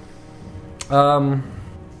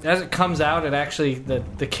 As it comes out, it actually,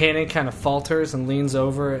 the cannon kind of falters and leans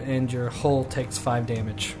over, and your hull takes 5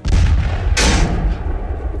 damage.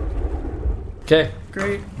 Okay.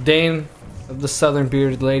 Great. Dane of the Southern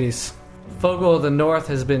Bearded Ladies. Fogel of the North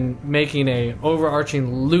has been making a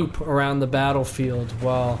overarching loop around the battlefield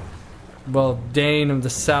while Dane of the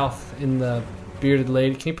South in the Bearded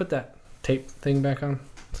Lady... Can you put that tape thing back on?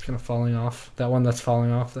 It's kind of falling off. That one that's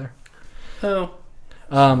falling off there. Oh.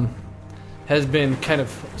 Has been kind of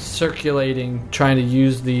circulating, trying to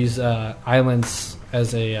use these islands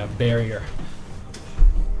as a barrier.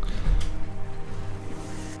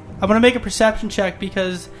 I'm gonna make a perception check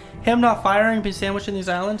because him not firing and being sandwiched in these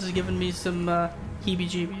islands has given me some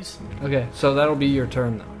heebie-jeebies. Okay, so that'll be your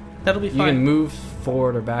turn, though. That'll be You fine. can move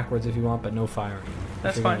forward or backwards if you want, but no firing.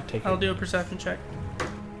 That's If you're fine. gonna take I'll it. do a perception check.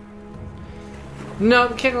 No,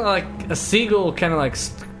 kind of like a seagull kind of like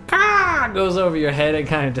goes over your head and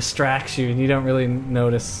kind of distracts you, and you don't really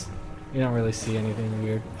notice. You don't really see anything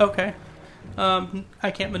weird. Okay.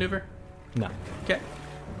 I can't maneuver. No. Okay.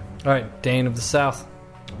 All right, Dane of the South.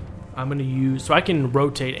 I'm going to use... So I can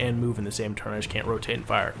rotate and move in the same turn. I just can't rotate and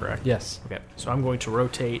fire, correct? Yes. Okay, so I'm going to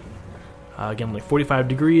rotate, again, like 45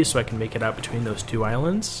 degrees so I can make it out between those two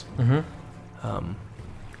islands. Mm-hmm.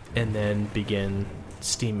 And then begin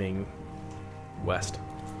steaming west.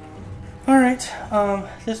 All right.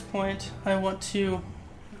 At this point, I want to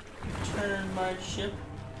turn my ship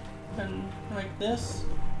and like this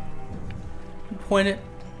and point it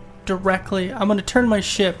directly. I'm going to turn my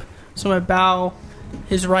ship so my bow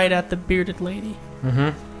is right at the Bearded Lady.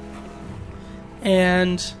 Mm-hmm.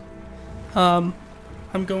 And I'm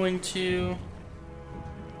going to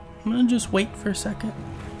just wait for a second.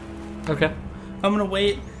 Okay. I'm gonna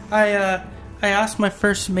wait. I asked my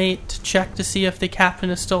first mate to check to see if the captain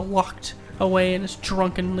is still locked away and is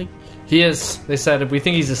drunkenly. He is. They said we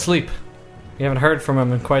think he's asleep. We haven't heard from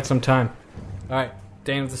him in quite some time. All right,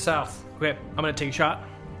 Dane of the South. Okay, I'm going to take a shot.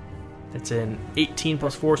 It's an 18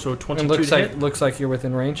 plus 4, so 22 It to hit. looks like you're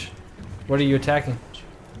within range. What are you attacking?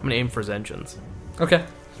 I'm going to aim for his engines. Okay.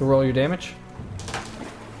 So roll your damage.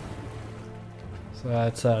 So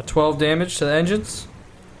that's 12 damage to the engines.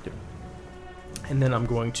 And then I'm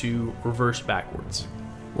going to reverse backwards.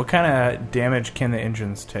 What kind of damage can the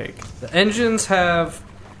engines take? The engines have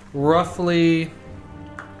roughly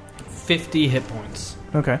 50 hit points.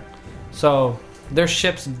 Okay. So their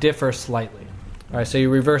ships differ slightly. All right, so you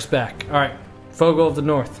reverse back. All right, Fogel of the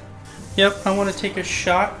North. Yep, I want to take a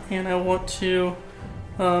shot and I want to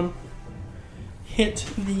hit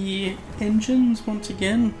the engines once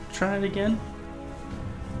again. Try it again.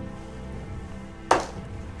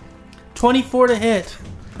 24 to hit.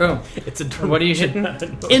 Boom. It's a What are you hitting?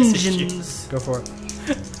 Engines. Go for it.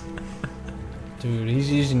 Dude,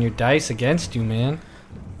 he's using your dice against you, man.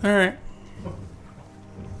 All right.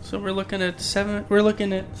 So we're looking at 7. We're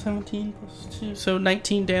looking at 17 plus 2, so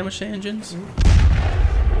 19 damage to engines.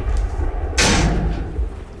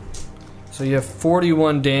 So you have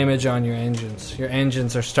 41 damage on your engines. Your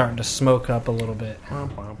engines are starting to smoke up a little bit.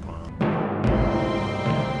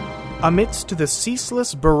 Amidst the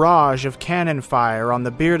ceaseless barrage of cannon fire on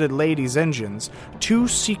the Bearded Lady's engines, two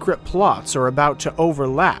secret plots are about to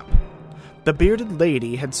overlap. The Bearded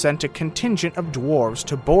Lady had sent a contingent of dwarves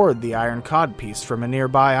to board the iron codpiece from a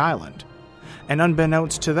nearby island. And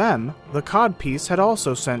unbeknownst to them, the codpiece had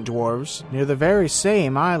also sent dwarves near the very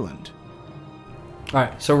same island.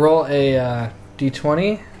 Alright, so roll a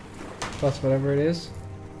d20 plus whatever it is.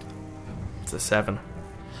 It's a 7.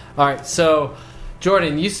 Alright, so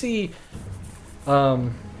Jordan, you see how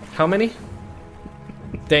many?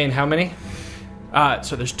 Dane, how many?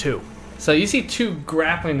 So there's 2. So you see 2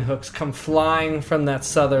 grappling hooks come flying from that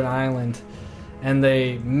southern island, and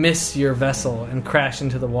they miss your vessel and crash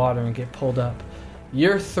into the water and get pulled up.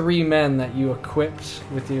 Your 3 men that you equipped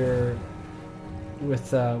with your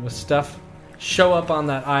with stuff show up on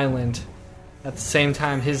that island At the same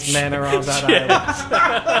time, his men are on that island.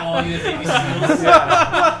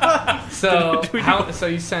 So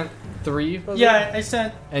you sent 3? Was it? Yeah, I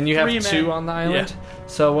sent. And you have 3 2 men. on the island. Yeah.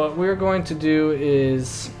 So what we're going to do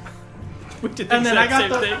is We did the And then I exact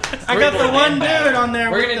got same the thing. I got the one dude on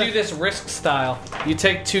there. we're with going to the- do this risk style. You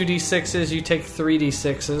take 2d6s. You take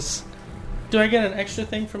 3d6s. Do I get an extra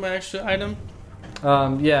thing for my extra item?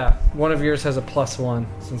 Yeah, one of yours has a +1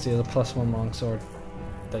 since he has a +1 longsword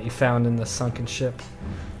that you found in the sunken ship.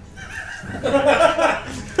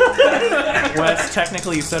 Wes,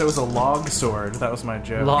 technically you said it was a log sword. That was my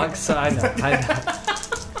joke. Log side. I know.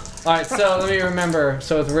 All right, so let me remember.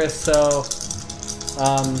 So with risk, so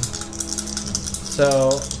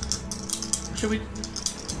Should we?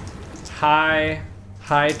 high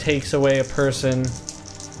takes away a person.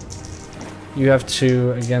 You have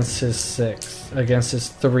 2 against his 6, against his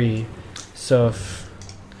 3. So if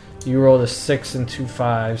you rolled a 6 and 2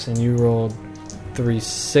 5s, and you rolled 3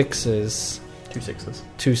 6s, 2 6s.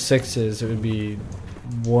 2 6s, it would be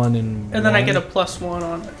 1 and And then I 1. get a +1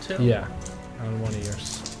 on it too. Yeah, on one of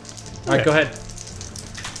yours. All right, go ahead.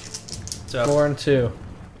 So 4 and 2.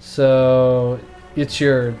 So it's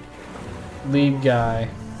your lead guy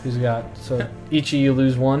who's got. So each of you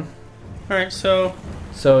lose 1. All right, so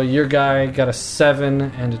So your guy got a 7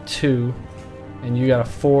 and a 2, and you got a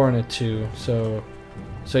 4 and a 2. So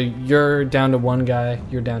you're down to 1 guy.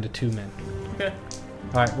 You're down to 2 men. okay.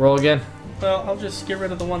 All right, roll again. Well, I'll just get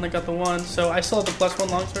rid of the one that got the 1. So I still have the +1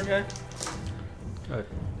 longsword guy.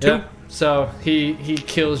 2. Yeah. So he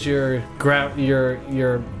kills your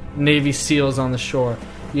Navy SEALs on the shore.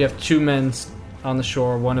 You have 2 men on the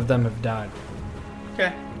shore. One of them have died.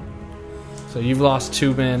 Okay. So you've lost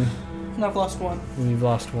 2 men. And I've lost 1. And you've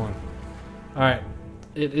lost 1. All right.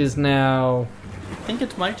 It is now. I think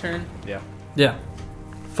it's my turn. Yeah.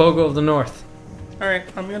 Fogo of the North. All right,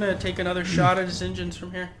 I'm gonna take another shot at his engines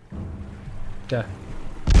from here. Okay.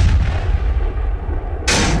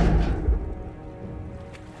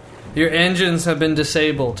 Your engines have been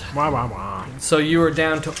disabled. Wah, wah, wah. So you are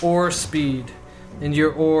down to oar speed. And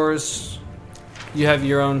your oars. You have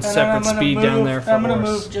your own And separate I'm gonna speed move, down there for I'm gonna oars.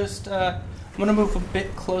 move just. I'm gonna move a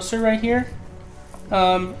bit closer right here,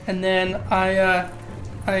 and then I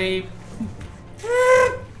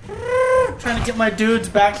trying to get my dudes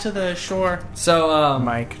back to the shore. So,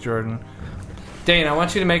 Mike, Jordan. Dane, I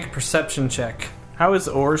want you to make a perception check. How is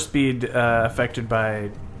oar speed affected by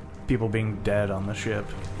people being dead on the ship?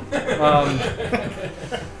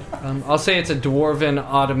 I'll say it's a dwarven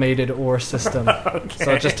automated oar system.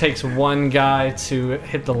 So it just takes 1 guy to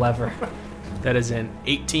hit the lever. That is an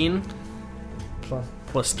 18 Plus.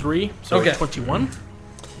 plus 3, so Okay. 21.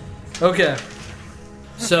 Okay.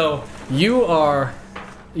 So you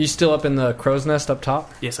still up in the crow's nest up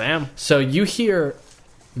top? Yes, I am. So you hear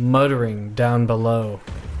muttering down below.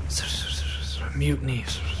 Mutiny.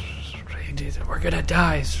 We're gonna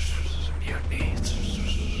die. Mutiny.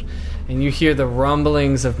 And you hear the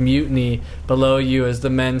rumblings of mutiny below you as the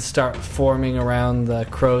men start forming around the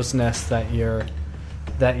crow's nest that you're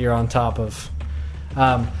on top of.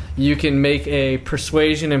 You can make a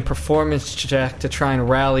persuasion and performance check to try and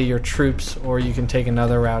rally your troops, or you can take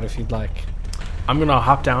another route if you'd like. I'm going to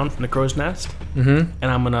hop down from the crow's nest, Mm-hmm.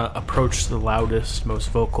 and I'm going to approach the loudest, most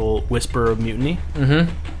vocal whisper of mutiny,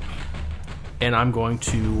 Mm-hmm. and I'm going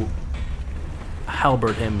to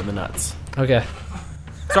halberd him in the nuts. Okay.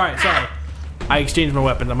 Sorry. I exchanged my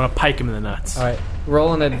weapons. I'm going to pike him in the nuts. All right.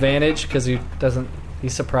 Roll an advantage because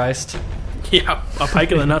he's surprised. Yeah, a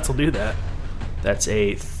pike in the nuts will do that. That's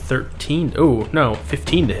a 13. Oh, no,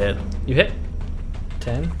 15 to hit. You hit.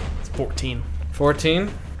 10. It's 14.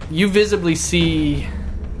 14. You visibly see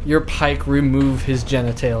your pike remove his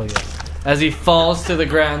genitalia as he falls to the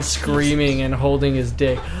ground screaming and holding his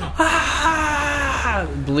dick. Ah!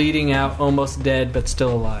 Bleeding out, almost dead, but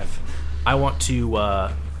still alive. I want to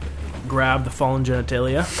grab the fallen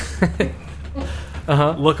genitalia,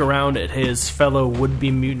 Uh-huh. look around at his fellow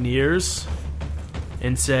would-be mutineers,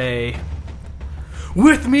 and say,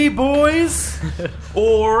 "With me, boys!"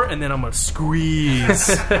 and then I'm going to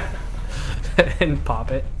squeeze. And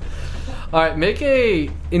pop it. Alright, make a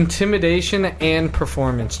intimidation and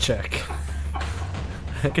performance check.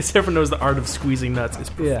 Because everyone knows the art of squeezing nuts is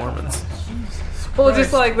performance. Well,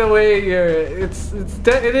 just like the way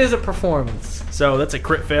it is a performance. So that's a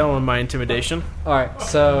crit fail on my intimidation. Alright,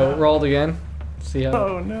 so rolled again. See how.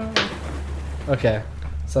 Oh no. Okay,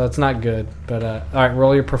 so it's not good, but alright,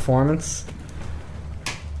 roll your performance.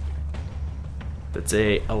 That's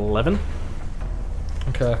a 11.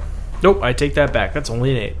 Okay. Nope, I take that back. That's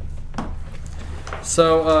only an 8.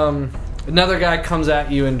 So, Another guy comes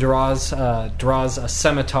at you and draws a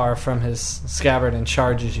scimitar from his scabbard and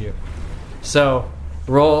charges you. So,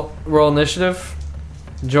 roll initiative.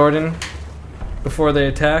 Jordan, before they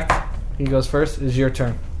attack, he goes first. It's your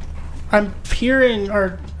turn. I'm peering,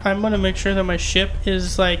 or I'm going to make sure that my ship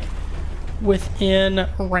is like within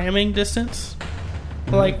ramming distance.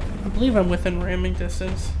 Like, I believe I'm within ramming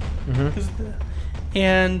distance.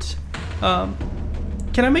 And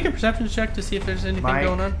can I make a perception check to see if there's anything Mike.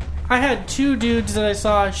 going on? I had 2 dudes that I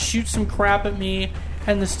saw shoot some crap at me,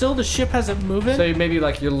 and the ship hasn't moving. So maybe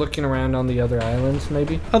like you're looking around on the other islands,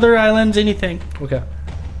 maybe. Other islands, anything? Okay.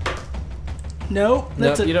 No,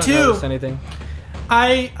 that's Nope, you a don't 2. notice anything.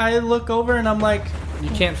 I look over and I'm like, You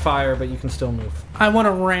can't fire, but you can still move. I want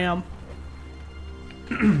to ram.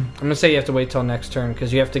 I'm gonna say you have to wait till next turn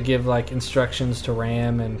because you have to give like instructions to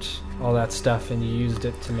ram and all that stuff, and you used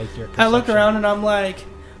it to make your. I look perception. around and I'm like,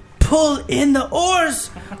 pull in the oars.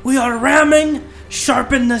 We are ramming.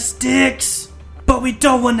 Sharpen the sticks. But we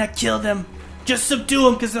don't want to kill them. Just subdue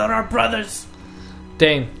them because they're our brothers.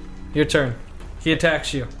 Dane, your turn. He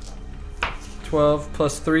attacks you. 12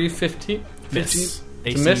 plus 3, 15. Miss. To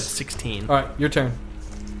AC miss? 16. All right, your turn.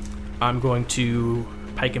 I'm going to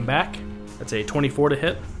pike him back. That's a 24 to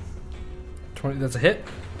hit. 20. That's a hit.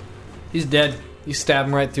 He's dead. You stab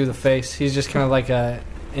him right through the face. He's just kind of like a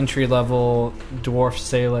entry level dwarf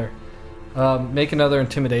sailor. Make another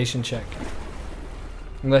intimidation check,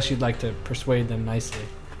 unless you'd like to persuade them nicely.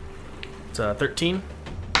 It's 13.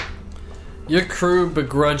 Your crew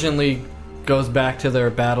begrudgingly goes back to their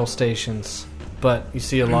battle stations, but you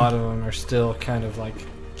see a lot of them are still kind of like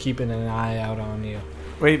keeping an eye out on you.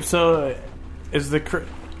 Wait, so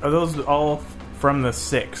are those all from the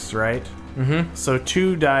 6, right? Mm-hmm. So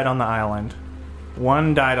 2 died on the island,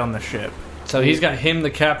 1 died on the ship, So he's got him, the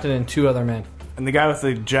captain, and 2 other men. and the guy with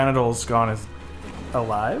the genitals gone is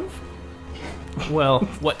alive? Well,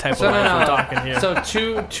 what type So of life no. we're talking here?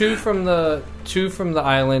 So two from the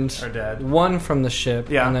island, Are dead. 1 from the ship,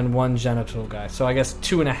 Yeah. and then 1 genital guy. So I guess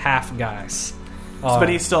 2.5 guys. But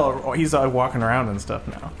he's walking around and stuff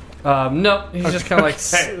now. No, he's just kind of like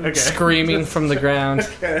Okay. screaming from the ground.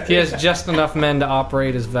 He has just enough men to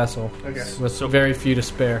operate his vessel, with very few to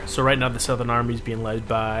spare. So right now the Southern Army is being led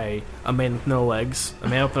by a man with no legs, a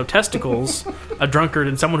man with no testicles, a drunkard,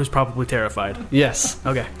 and someone who's probably terrified. Yes.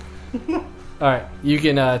 Okay. All right, you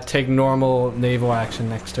can take normal naval action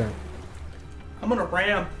next turn. I'm going to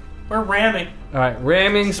ram. We're ramming. All right,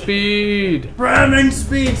 ramming speed. Ramming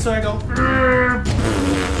speed. So I go,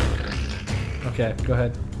 Okay, go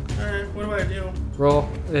ahead. alright, what do I do? Roll.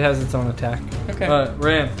 It has its own attack. Okay.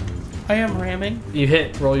 Ram. I am ramming. You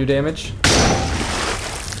hit. Roll your damage.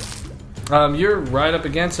 You're right up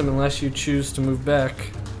against him unless you choose to move back.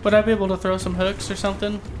 Would I be able to throw some hooks or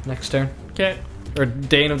something? Next turn. Okay. Or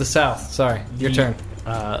Dane of the South. Sorry, your turn.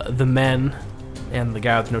 The men and the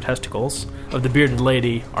guy with no testicles of the bearded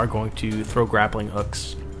lady are going to throw grappling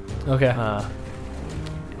hooks Okay.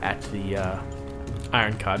 at the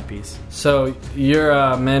iron codpiece. So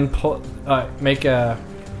your men make a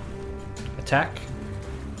attack,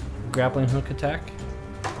 grappling hook attack.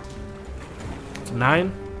 It's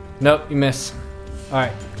 9. Nope, you miss. All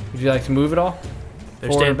right. Would you like to move at all? They're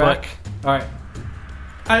Forward or staying back. put. All right.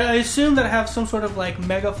 I assume that I have some sort of like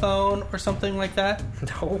megaphone or something like that.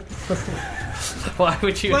 No. Why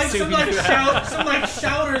would you Like assume some like you have?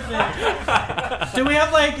 shouter thing. Do we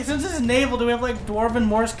have like, since this is naval, do we have like dwarven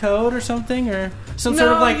Morse code or something, or some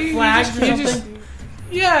sort of like flags or something?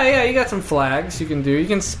 Yeah, you got some flags you can do. You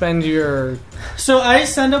can spend your. So I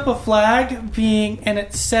send up a flag, and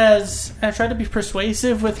it says, I try to be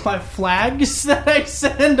persuasive with my flags that I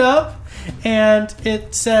send up, and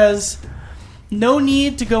it says, no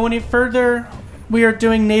need to go any further. We are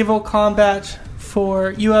doing naval combat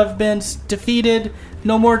for you have been defeated.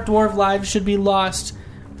 No more dwarf lives should be lost.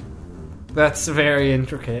 That's very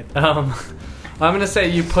intricate. I'm gonna say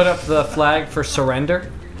you put up the flag for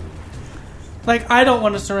surrender. Like, I don't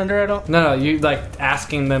want to surrender. I don't. No, you like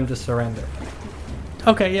asking them to surrender,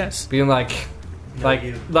 Okay, yes. being like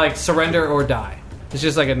surrender or die. It's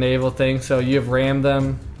just like a naval thing. So you have rammed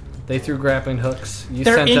them. They threw grappling hooks. You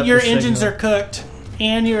sent up Your the engines signal. are cooked,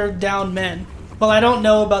 and you're down men. Well, I don't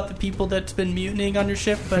know about the people that's been mutinying on your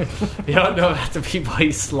ship, but You don't know about the people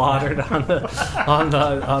he slaughtered on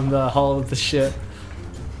the hull of the ship.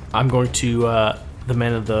 I'm going to the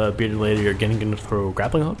men of the bearded lady are getting to throw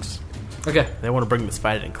grappling hooks. Okay, They want to bring this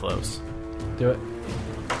fight in close. do it.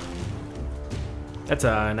 That's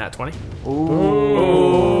a nat 20.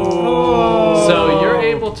 So you're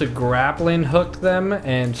able to grappling hook them,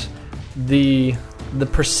 and the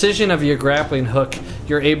precision of your grappling hook,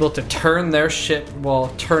 you're able to turn their ship while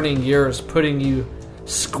turning yours, putting you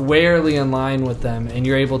squarely in line with them, and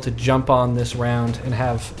you're able to jump on this round and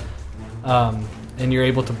have, and you're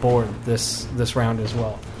able to board this round as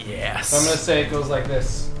well. Yes. So I'm gonna say it goes like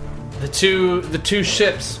this: the two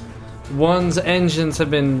ships, one's engines have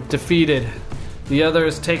been defeated, the other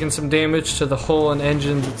has taken some damage to the hull and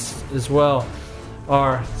engines as well,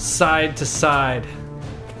 are side to side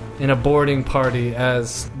in a boarding party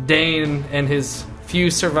as Dane and his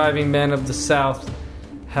few surviving men of the south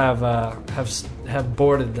have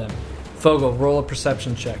boarded them. Fogel, roll a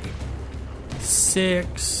perception check.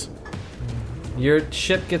 6. Your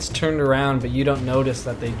ship gets turned around, but you don't notice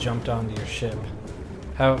that they jumped onto your ship.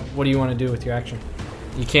 What do you want to do with your action?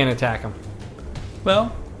 You can't attack them.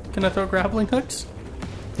 Well, can I throw grappling hooks?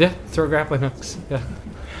 Yeah, throw grappling hooks. Yeah.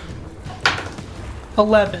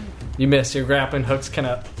 11. You miss. Your grappling hooks kind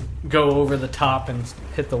of go over the top and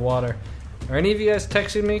hit the water. Are any of you guys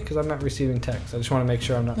texting me? Because I'm not receiving text. I just want to make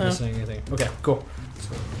sure I'm not missing anything. Okay, cool.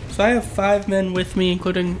 So I have 5 men with me,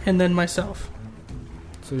 and then myself.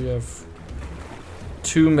 So you have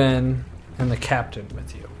 2 men and the captain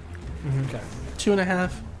with you. Mm-hmm. Okay.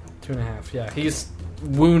 2.5. 2.5. Yeah, he's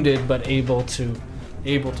wounded but able to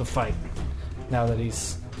fight now that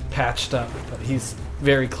he's patched up, but he's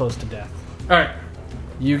very close to death. All right,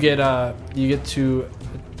 you get to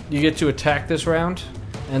attack this round,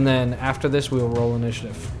 and then after this we'll roll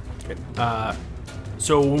initiative.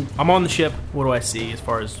 So I'm on the ship. What do I see as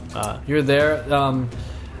far as? You're there.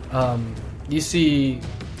 You see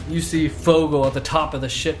Fogel at the top of the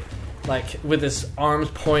ship, like with his arms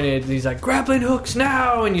pointed. He's like, grappling hooks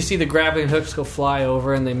now, and you see the grappling hooks go fly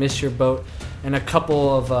over, and they miss your boat. And a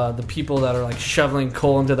couple of the people that are like shoveling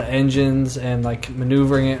coal into the engines and like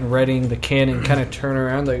maneuvering it and readying the cannon kind of turn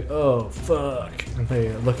around like, oh fuck, and they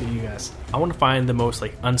look at you guys. I want to find the most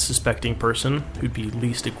like unsuspecting person who'd be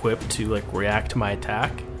least equipped to like react to my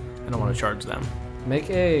attack, and I want to charge them. Make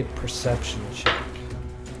a perception check.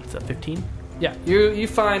 Is that 15? Yeah, you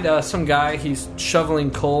find some guy. He's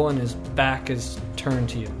shoveling coal and his back is turned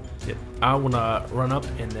to you. Yeah. I want to run up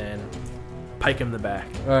and then pike him in the back.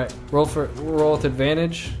 All right, roll with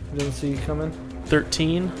advantage. Didn't see you coming.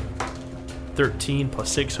 13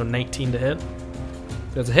 plus 6, so 19 to hit.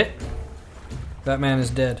 That's a hit. That man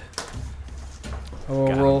is dead. I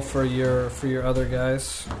will roll for your other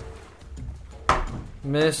guys.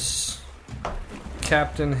 Miss.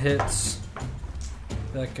 Captain hits.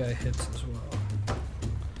 That guy hits as well.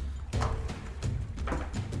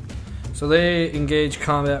 So they engage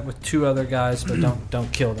combat with 2 other guys, but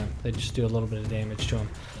don't kill them. They just do a little bit of damage to them.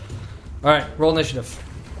 All right, roll initiative.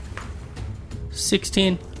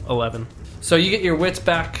 16. 11. So you get your wits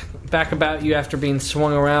back about you after being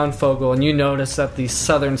swung around, Fogel, and you notice that the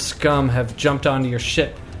southern scum have jumped onto your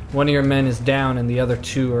ship. One of your men is down, and the other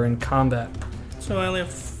 2 are in combat. So I only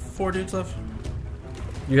have 4 dudes left.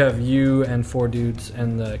 You have you and 4 dudes,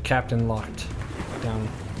 and the captain locked down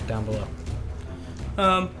below.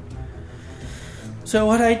 So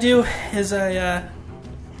what I do is I'm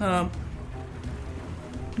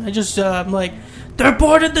like, they're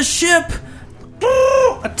boarded the ship!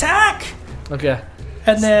 Attack! Okay.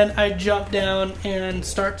 And then I jump down and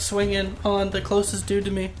start swinging on the closest dude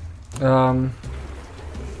to me.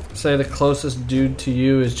 Say the closest dude to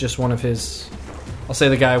you is just one of his... I'll say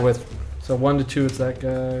the guy with... So 1 to 2, it's that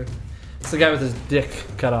guy. It's the guy with his dick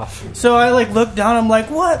cut off. So I look down, I'm like,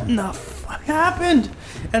 what in the fuck happened?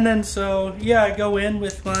 And then I go in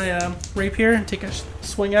with my rapier and take a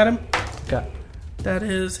swing at him. Okay.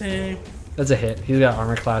 That's a hit. He's got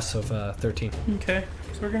armor class of 13. Okay.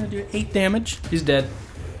 So we're going to do 8 damage. He's dead.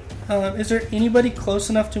 Is there anybody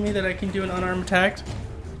close enough to me that I can do an unarmed attack?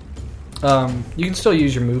 You can still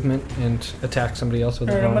use your movement and attack somebody else with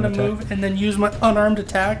an I'm unarmed going to attack. move and then use my unarmed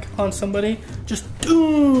attack on somebody. Just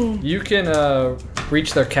boom! You can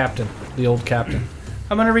reach their captain, the old captain.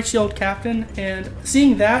 I'm going to reach the old captain, and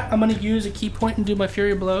seeing that, I'm going to use a key point and do my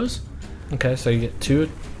Fury of Blows. Okay, so you get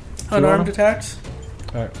 2 Unarmed attacks.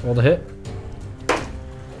 Alright, roll the hit.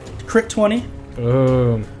 Crit 20.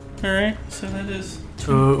 Boom. Alright, so that is...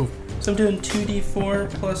 Oh. So I'm doing 2d4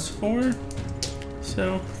 plus 4.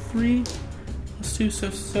 So 3 plus 2, so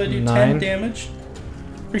I do 9. 10 damage.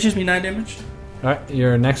 Or excuse me, 9 damage. Alright,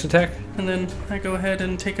 your next attack? And then I go ahead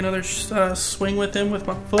and take another swing with him with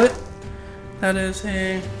my foot. That is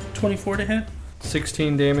a 24 to hit.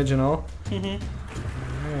 16 damage in all? Mm-hmm.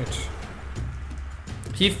 Alright.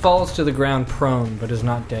 He falls to the ground prone, but is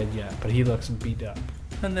not dead yet, but he looks beat up.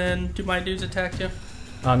 And then do my dudes attack you?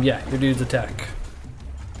 Yeah, your dudes attack.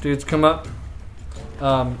 Dudes come up.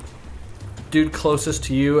 dude closest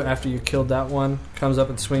to you after you killed that one comes up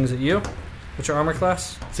and swings at you. What's your armor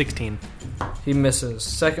class? 16. He misses.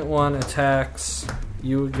 Second one attacks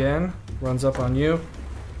you again. Runs up on you.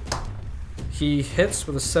 He hits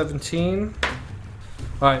with a 17.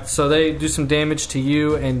 Alright, so they do some damage to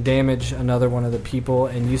you and damage another one of the people.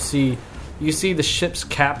 And you see the ship's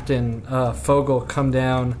captain, Fogel, come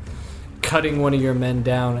down, cutting one of your men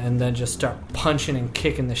down, and then just start punching and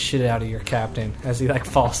kicking the shit out of your captain as he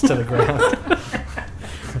falls to the ground.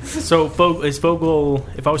 So is Fogel,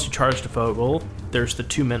 if I was to charge to Fogel, there's the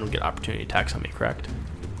 2 men would get opportunity attacks on me, correct?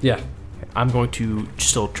 Yeah. I'm going to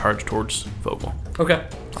still charge towards Fogel. Okay.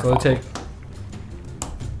 So they take...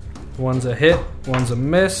 One's a hit, one's a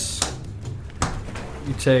miss.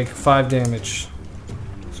 You take 5 damage.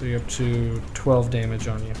 So you're up to 12 damage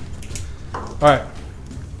on you. Alright.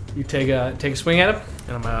 You take a swing at him?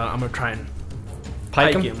 And I'm going to try and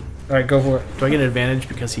Pike him? Alright, go for it. Do I get an advantage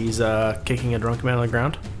because he's kicking a drunk man on the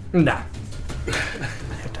ground? Nah. I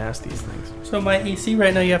have to ask these things. So my AC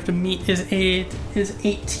right now you have to meet is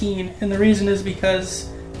 18, and the reason is because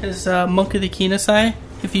his Monk of the Kinasai,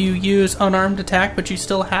 if you use unarmed attack but you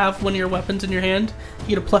still have one of your weapons in your hand,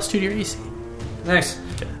 you get a +2 to your AC. Nice.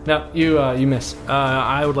 Okay. No, you miss.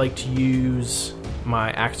 I would like to use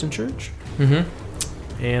my Axe and Church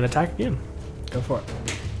and attack again. Go for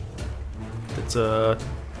it. It's a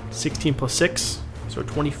 16 plus 6, so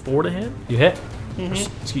 24 to hit. You hit.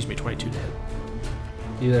 Excuse me, 22 to hit.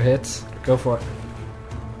 Either hits. Go for it.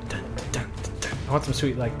 I want some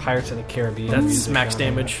sweet Pirates of the Caribbean. That's music max on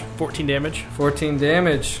there. damage. 14 damage. 14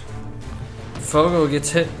 damage. Fogel gets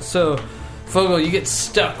hit. So, Fogel, you get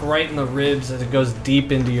stuck right in the ribs as it goes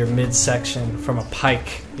deep into your midsection from a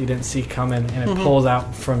pike you didn't see coming, and it pulls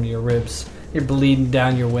out from your ribs. You're bleeding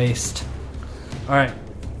down your waist. Alright,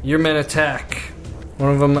 your men attack.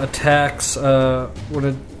 One of them attacks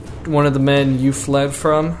one of the men you fled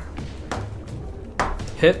from.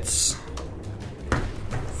 Hits.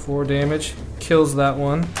 4 damage. Kills that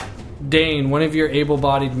one. Dane, one of your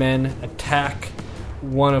able-bodied men attack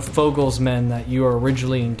one of Fogel's men that you were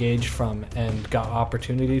originally engaged from and got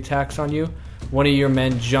opportunity attacks on you. One of your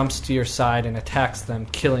men jumps to your side and attacks them,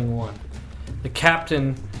 killing one. The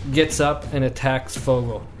captain gets up and attacks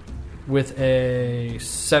Fogel with a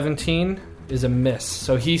 17 is a miss.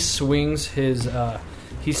 So he swings his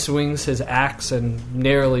axe and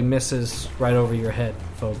narrowly misses right over your head,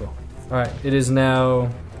 Fogel. All right, it is now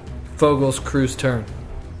Fogel's crew's turn.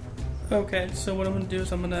 Okay, so what I'm going to do is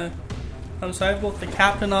so I have both the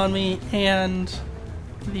captain on me and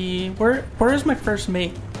where is my first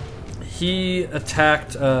mate? He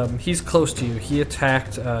attacked, he's close to you. He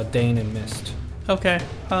attacked Dane and missed. Okay,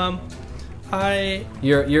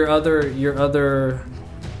 Your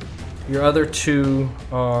other 2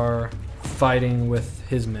 are fighting with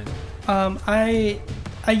his men. I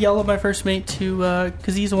yell at my first mate to,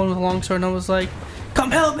 because he's the one with the longsword, and I was like, "Come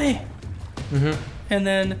help me!" And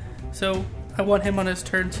then, so I want him on his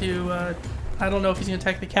turn to, I don't know if he's going to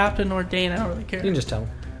attack the captain or Dane, I don't really care. You can just tell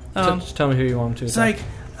him. Just tell me who you want him to It's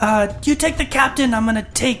attack. you take the captain, I'm going to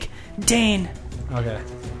take Dane. Okay.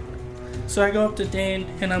 So I go up to Dane,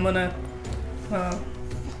 and I'm going to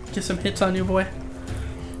get some hits on you, boy.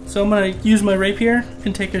 So I'm going to use my rapier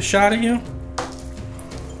and take a shot at you.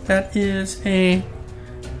 That is a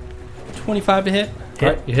 25 to hit. All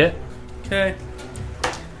right, you hit. Okay.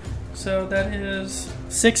 So that is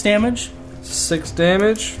 6 damage. 6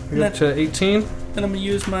 damage. You're up to 18. Then I'm going to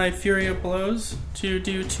use my Fury of Blows to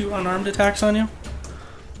do 2 unarmed attacks on you.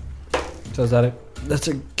 So is that it? That's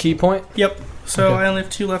a key point? Yep. So Okay. I only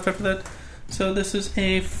have 2 left after that. So this is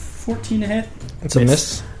a 14 to hit. It's a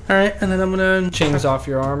miss. Alright, and then I'm going to... Chings off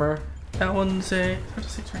your armor. That one's a... That's a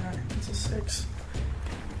 6 or 9. It's a 6.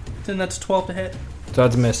 Then that's 12 to hit. So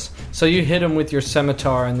that's a miss. So you hit him with your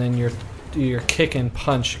scimitar, and then your kick and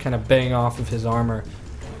punch kind of bang off of his armor.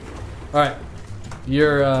 All right,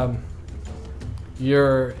 your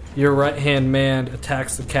right-hand man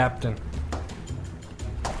attacks the captain.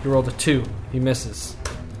 You rolled a 2. He misses.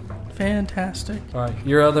 Fantastic. All right,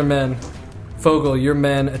 your other men, Fogel, your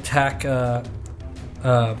men attack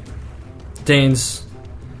Dane's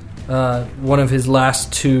one of his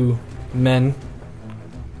last 2 men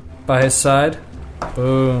by his side.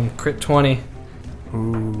 Boom, crit 20.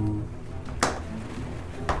 Ooh.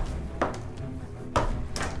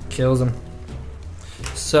 Kills him.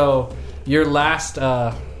 So your last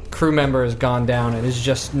crew member has gone down. It is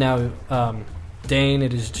just now Dane.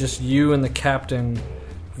 It is just you and the captain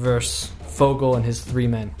versus Fogel and his 3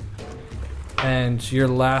 men. And your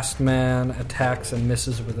last man attacks and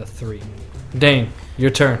misses with a 3. Dane,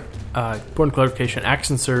 your turn. Important clarification,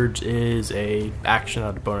 Action Surge is a action,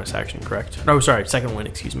 not a bonus action, correct? Oh, sorry, second win,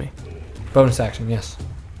 excuse me. Bonus action, yes.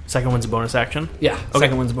 Second win's a bonus action? Yeah, Okay.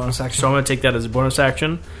 second one's a bonus action. So I'm going to take that as a bonus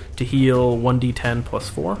action to heal 1d10 plus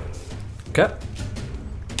 4, Okay.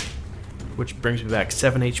 which brings me back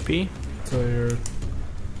 7 HP. So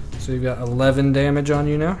you've got 11 damage on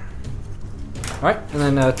you now. All right,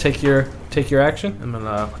 and then take your action. I'm going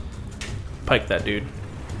to pike that dude,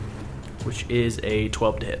 which is a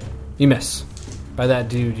 12 to hit. You miss. By that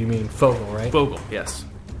dude, you mean Fogel, right? Fogel, yes.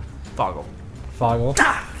 Foggle. Fogel.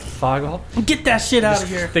 Fogel. Get that shit out of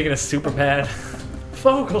here. Thinking of super bad.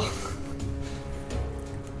 Fogel.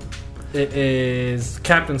 It is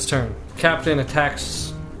Captain's turn. Captain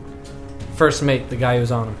attacks first mate, the guy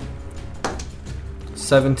who's on him.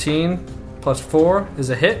 17 plus 4 is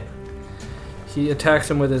a hit. He attacks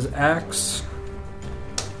him with his axe,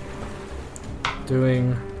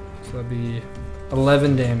 doing, so that'd be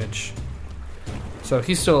 11 damage. So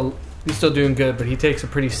he's still doing good, but he takes a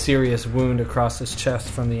pretty serious wound across his chest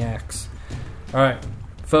from the axe. All right,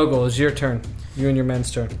 Fogel, it's your turn. You and your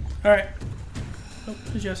men's turn. All right. Oh,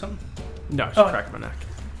 did you have something? No, I just Oh. cracked my neck.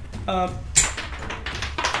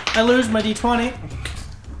 I lose my d20.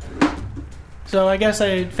 So I guess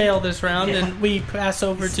I fail this round, and we pass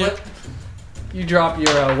over to... You drop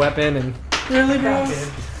your weapon and Really, bro?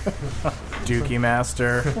 Dookie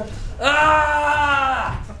Master.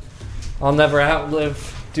 ah! I'll never outlive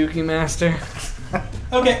Dookie Master.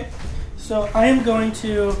 Okay, so I am going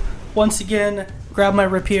to once again grab my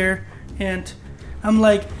rapier, and I'm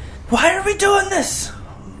like, why are we doing this?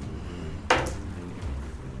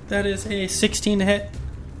 That is a 16 to hit.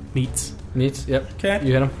 Meats. Meets, yep. Okay,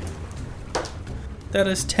 You hit him. that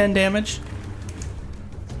is 10 damage.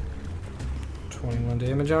 21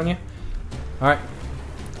 damage on you. Alright.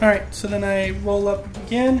 Alright, so then I roll up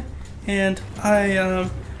again, and I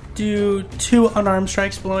do 2 unarmed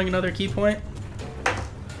strikes, blowing another key point.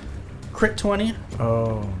 Crit 20.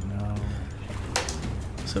 Oh no.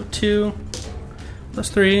 So 2 plus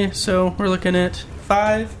 3, so we're looking at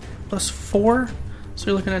 5 plus 4, so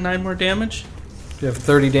you're looking at 9 more damage. You have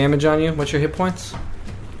 30 damage on you. What's your hit points?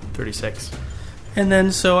 36. And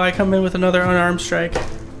then so I come in with another unarmed strike.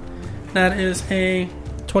 That is a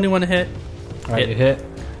 21 to hit. Alright, Hit. you hit.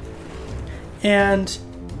 And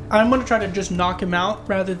I'm going to try to just knock him out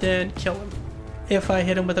rather than kill him if I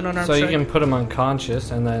hit him with an unarmed So you strike. can put him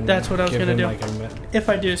unconscious and then That's what I was give gonna him do. like a If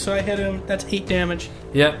I do, so I hit him, that's 8 damage.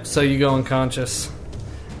 Yep, so you go unconscious.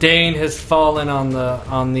 Dane has fallen on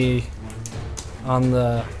the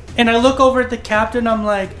And I look over at the captain, I'm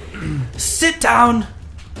like, sit down!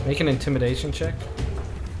 make an intimidation check.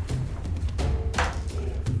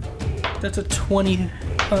 That's a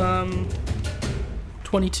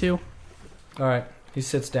 22. Alright, he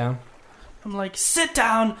sits down. I'm like, sit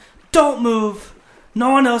down! Don't move! No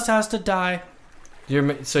one else has to die.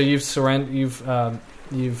 So you've surrendered.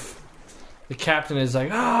 The captain is like,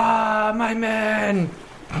 my men!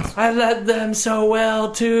 I led them so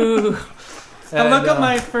well too. I look at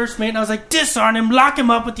my first mate and I was like, disarm him, lock him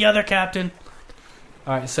up with the other captain.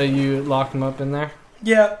 Alright, so you lock him up in there.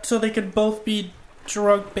 Yeah, so they could both be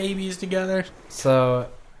drunk babies together. So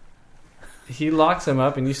he locks him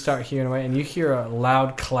up, and you start hearing away, and you hear a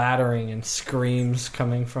loud clattering and screams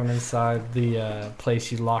coming from inside the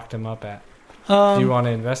place you locked him up at. Do you want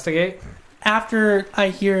to investigate? After I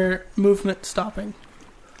hear movement stopping.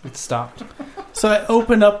 It stopped. So I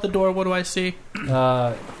open up the door, what do I see?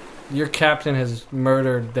 Your captain has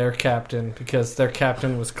murdered their captain because their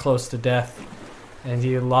captain was close to death, and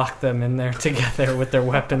you locked them in there together with their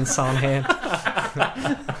weapons on hand.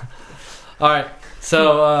 Alright,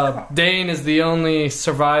 so Dane is the only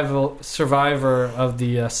survivor of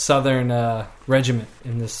the Southern Regiment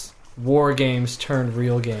in this war games turned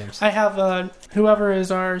real games. I have whoever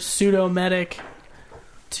is our pseudo medic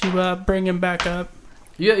to bring him back up.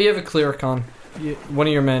 You have a cleric on. One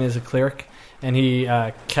of your men is a cleric, and he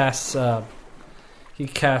casts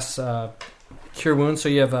Cure Wounds, so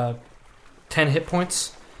you have 10 hit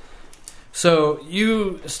points. So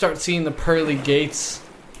you start seeing the pearly gates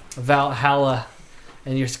of Valhalla,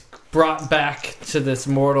 and you're brought back to this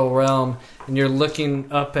mortal realm, and you're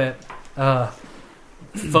looking up at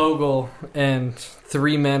Fogel and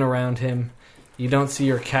 3 men around him. You don't see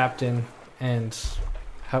your captain, and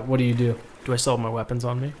what do you do? Do I still have my weapons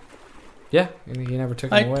on me? Yeah, and he never took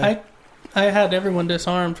them away. I had everyone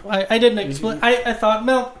disarmed. I didn't explain. I thought,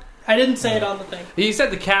 no, I didn't say it on the thing. You said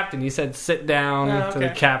the captain. You said sit down Oh, to the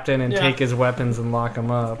okay. captain and Yeah. take his weapons and lock him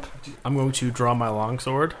up. I'm going to draw my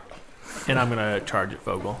longsword, and I'm going to charge at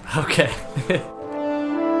Fogel. Okay.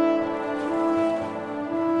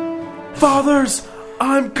 Fathers,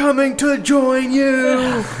 I'm coming to join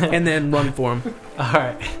you! And then run for him. All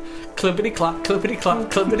right. Clippity clop, clippity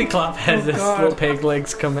clop, clippity clop. As this little peg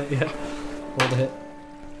legs come at you. Roll to hit.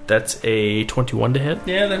 That's a 21 to hit.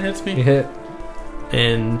 Yeah, that hits You me. hit.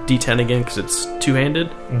 And D10 again because it's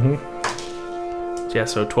two-handed. Mm-hmm. Yeah,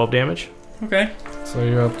 so 12 damage. Okay. So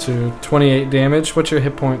you're up to 28 damage. What's your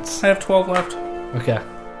hit points? I have 12 left. Okay.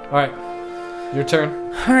 All right. Your turn.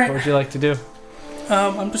 All What right. would you like to do?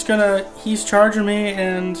 I'm just gonna. He's charging me,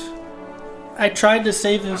 and I tried to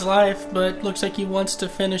save his life, but looks like he wants to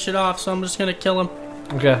finish it off. So I'm just gonna kill him.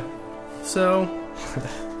 Okay. So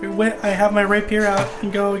I have my rapier out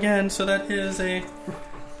and go again. So that's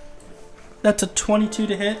a 22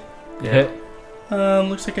 to hit. Hit.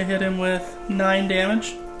 Looks like I hit him with 9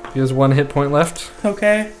 damage. He has 1 hit point left.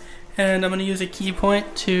 Okay, and I'm gonna use a key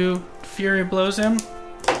point to Fury Blows him.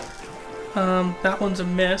 That one's a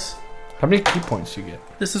miss. How many key points do you get?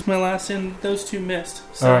 This is my last, and those two missed.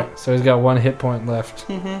 So, All right. So he's got 1 hit point left.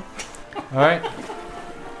 Mm-hmm. All right.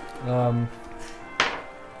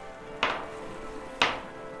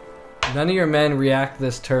 None of your men react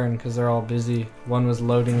this turn because they're all busy. One was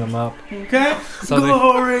loading them up. Okay. So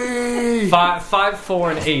Glory! 5,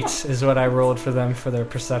 4, and 8 is what I rolled for them for their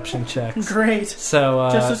perception checks. Great. So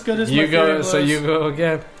Just as good as you my go. Fury So Blows. you go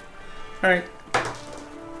again All right.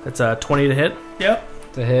 That's a 20 to hit.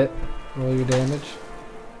 Yep. to hit. Roll your damage.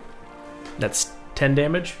 That's 10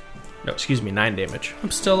 damage. No, excuse me, 9 damage.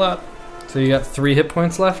 I'm still up. So you got 3 hit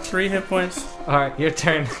points left. 3 hit points. All right, your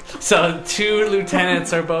turn. So 2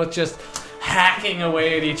 lieutenants are both just hacking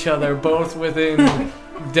away at each other, both within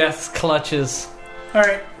death's clutches. All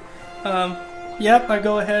right. Yep. I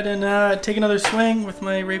go ahead and take another swing with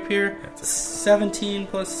my rapier. 17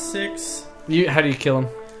 plus 6. How do you kill him?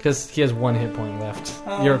 Because he has 1 hit point left.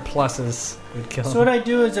 Your pluses would kill him. So what I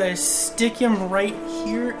do is I stick him right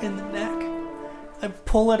here in the neck. I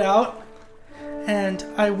pull it out, and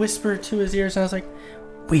I whisper to his ears, and I was like,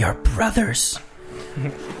 "We are brothers.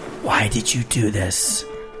 Why did you do this?"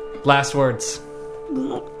 Last words.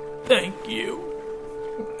 Thank you.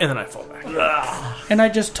 And then I fall back. And I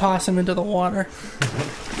just toss him into the water.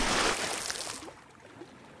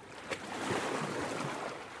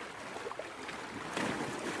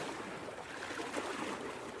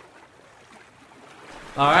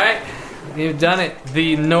 All right, you've done it.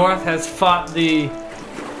 The North has fought the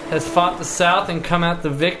South and come out the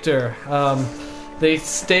victor. They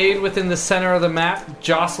stayed within the center of the map,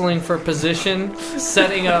 jostling for position,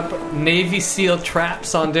 setting up Navy SEAL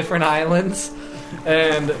traps on different islands,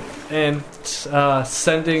 and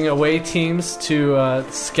sending away teams to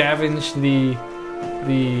scavenge the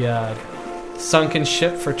sunken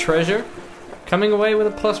ship for treasure, coming away with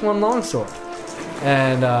a +1 longsword,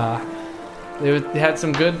 and. They had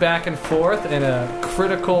some good back and forth, and a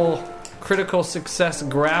critical success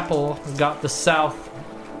grapple got the South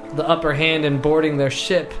the upper hand in boarding their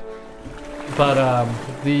ship. But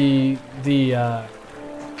the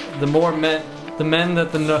men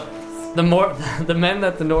that the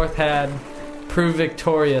North had proved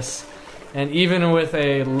victorious, and even with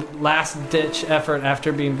a last ditch effort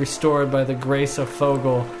after being restored by the grace of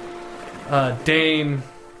Fogel, Dane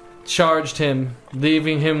charged him,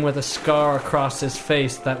 leaving him with a scar across his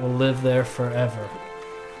face that will live there forever,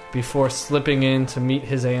 before slipping in to meet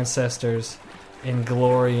his ancestors in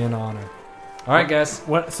glory and honor. All right, guys.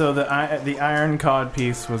 What? So the iron cod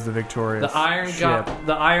piece was the victorious The iron ship.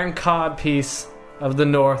 the iron cod piece of the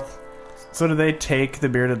North. So do they take the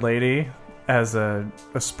bearded lady as a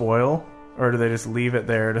spoil, or do they just leave it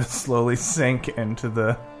there to slowly sink into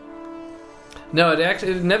the? No,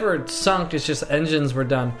 it never sunk. It's just engines were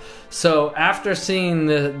done. So after seeing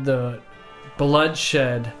the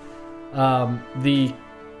bloodshed, the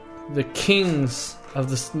kings of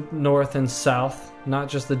the North and South, not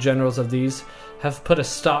just the generals of these, have put a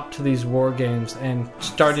stop to these war games and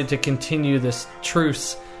started to continue this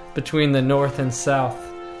truce between the North and South,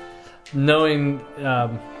 knowing.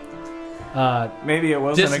 Maybe it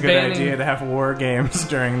wasn't a good idea to have war games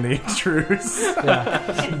during the truce.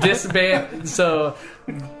 Disband. So,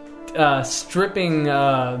 stripping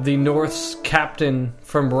the North's captain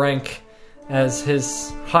from rank, as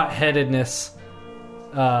his hot-headedness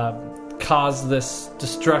caused this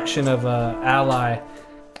destruction of an ally,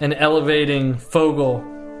 and elevating Fogel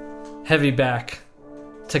Heavyback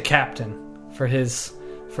to captain for his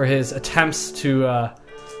attempts to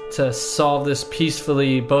solve this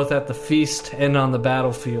peacefully, both at the feast and on the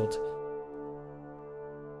battlefield.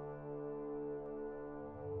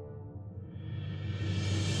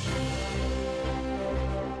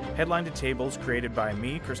 Headline to Tables created by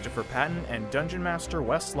me, Christopher Patton, and Dungeon Master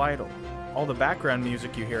Wes Lytle. All the background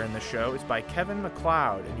music you hear in the show is by Kevin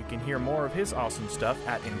MacLeod, and you can hear more of his awesome stuff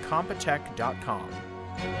at incompetech.com.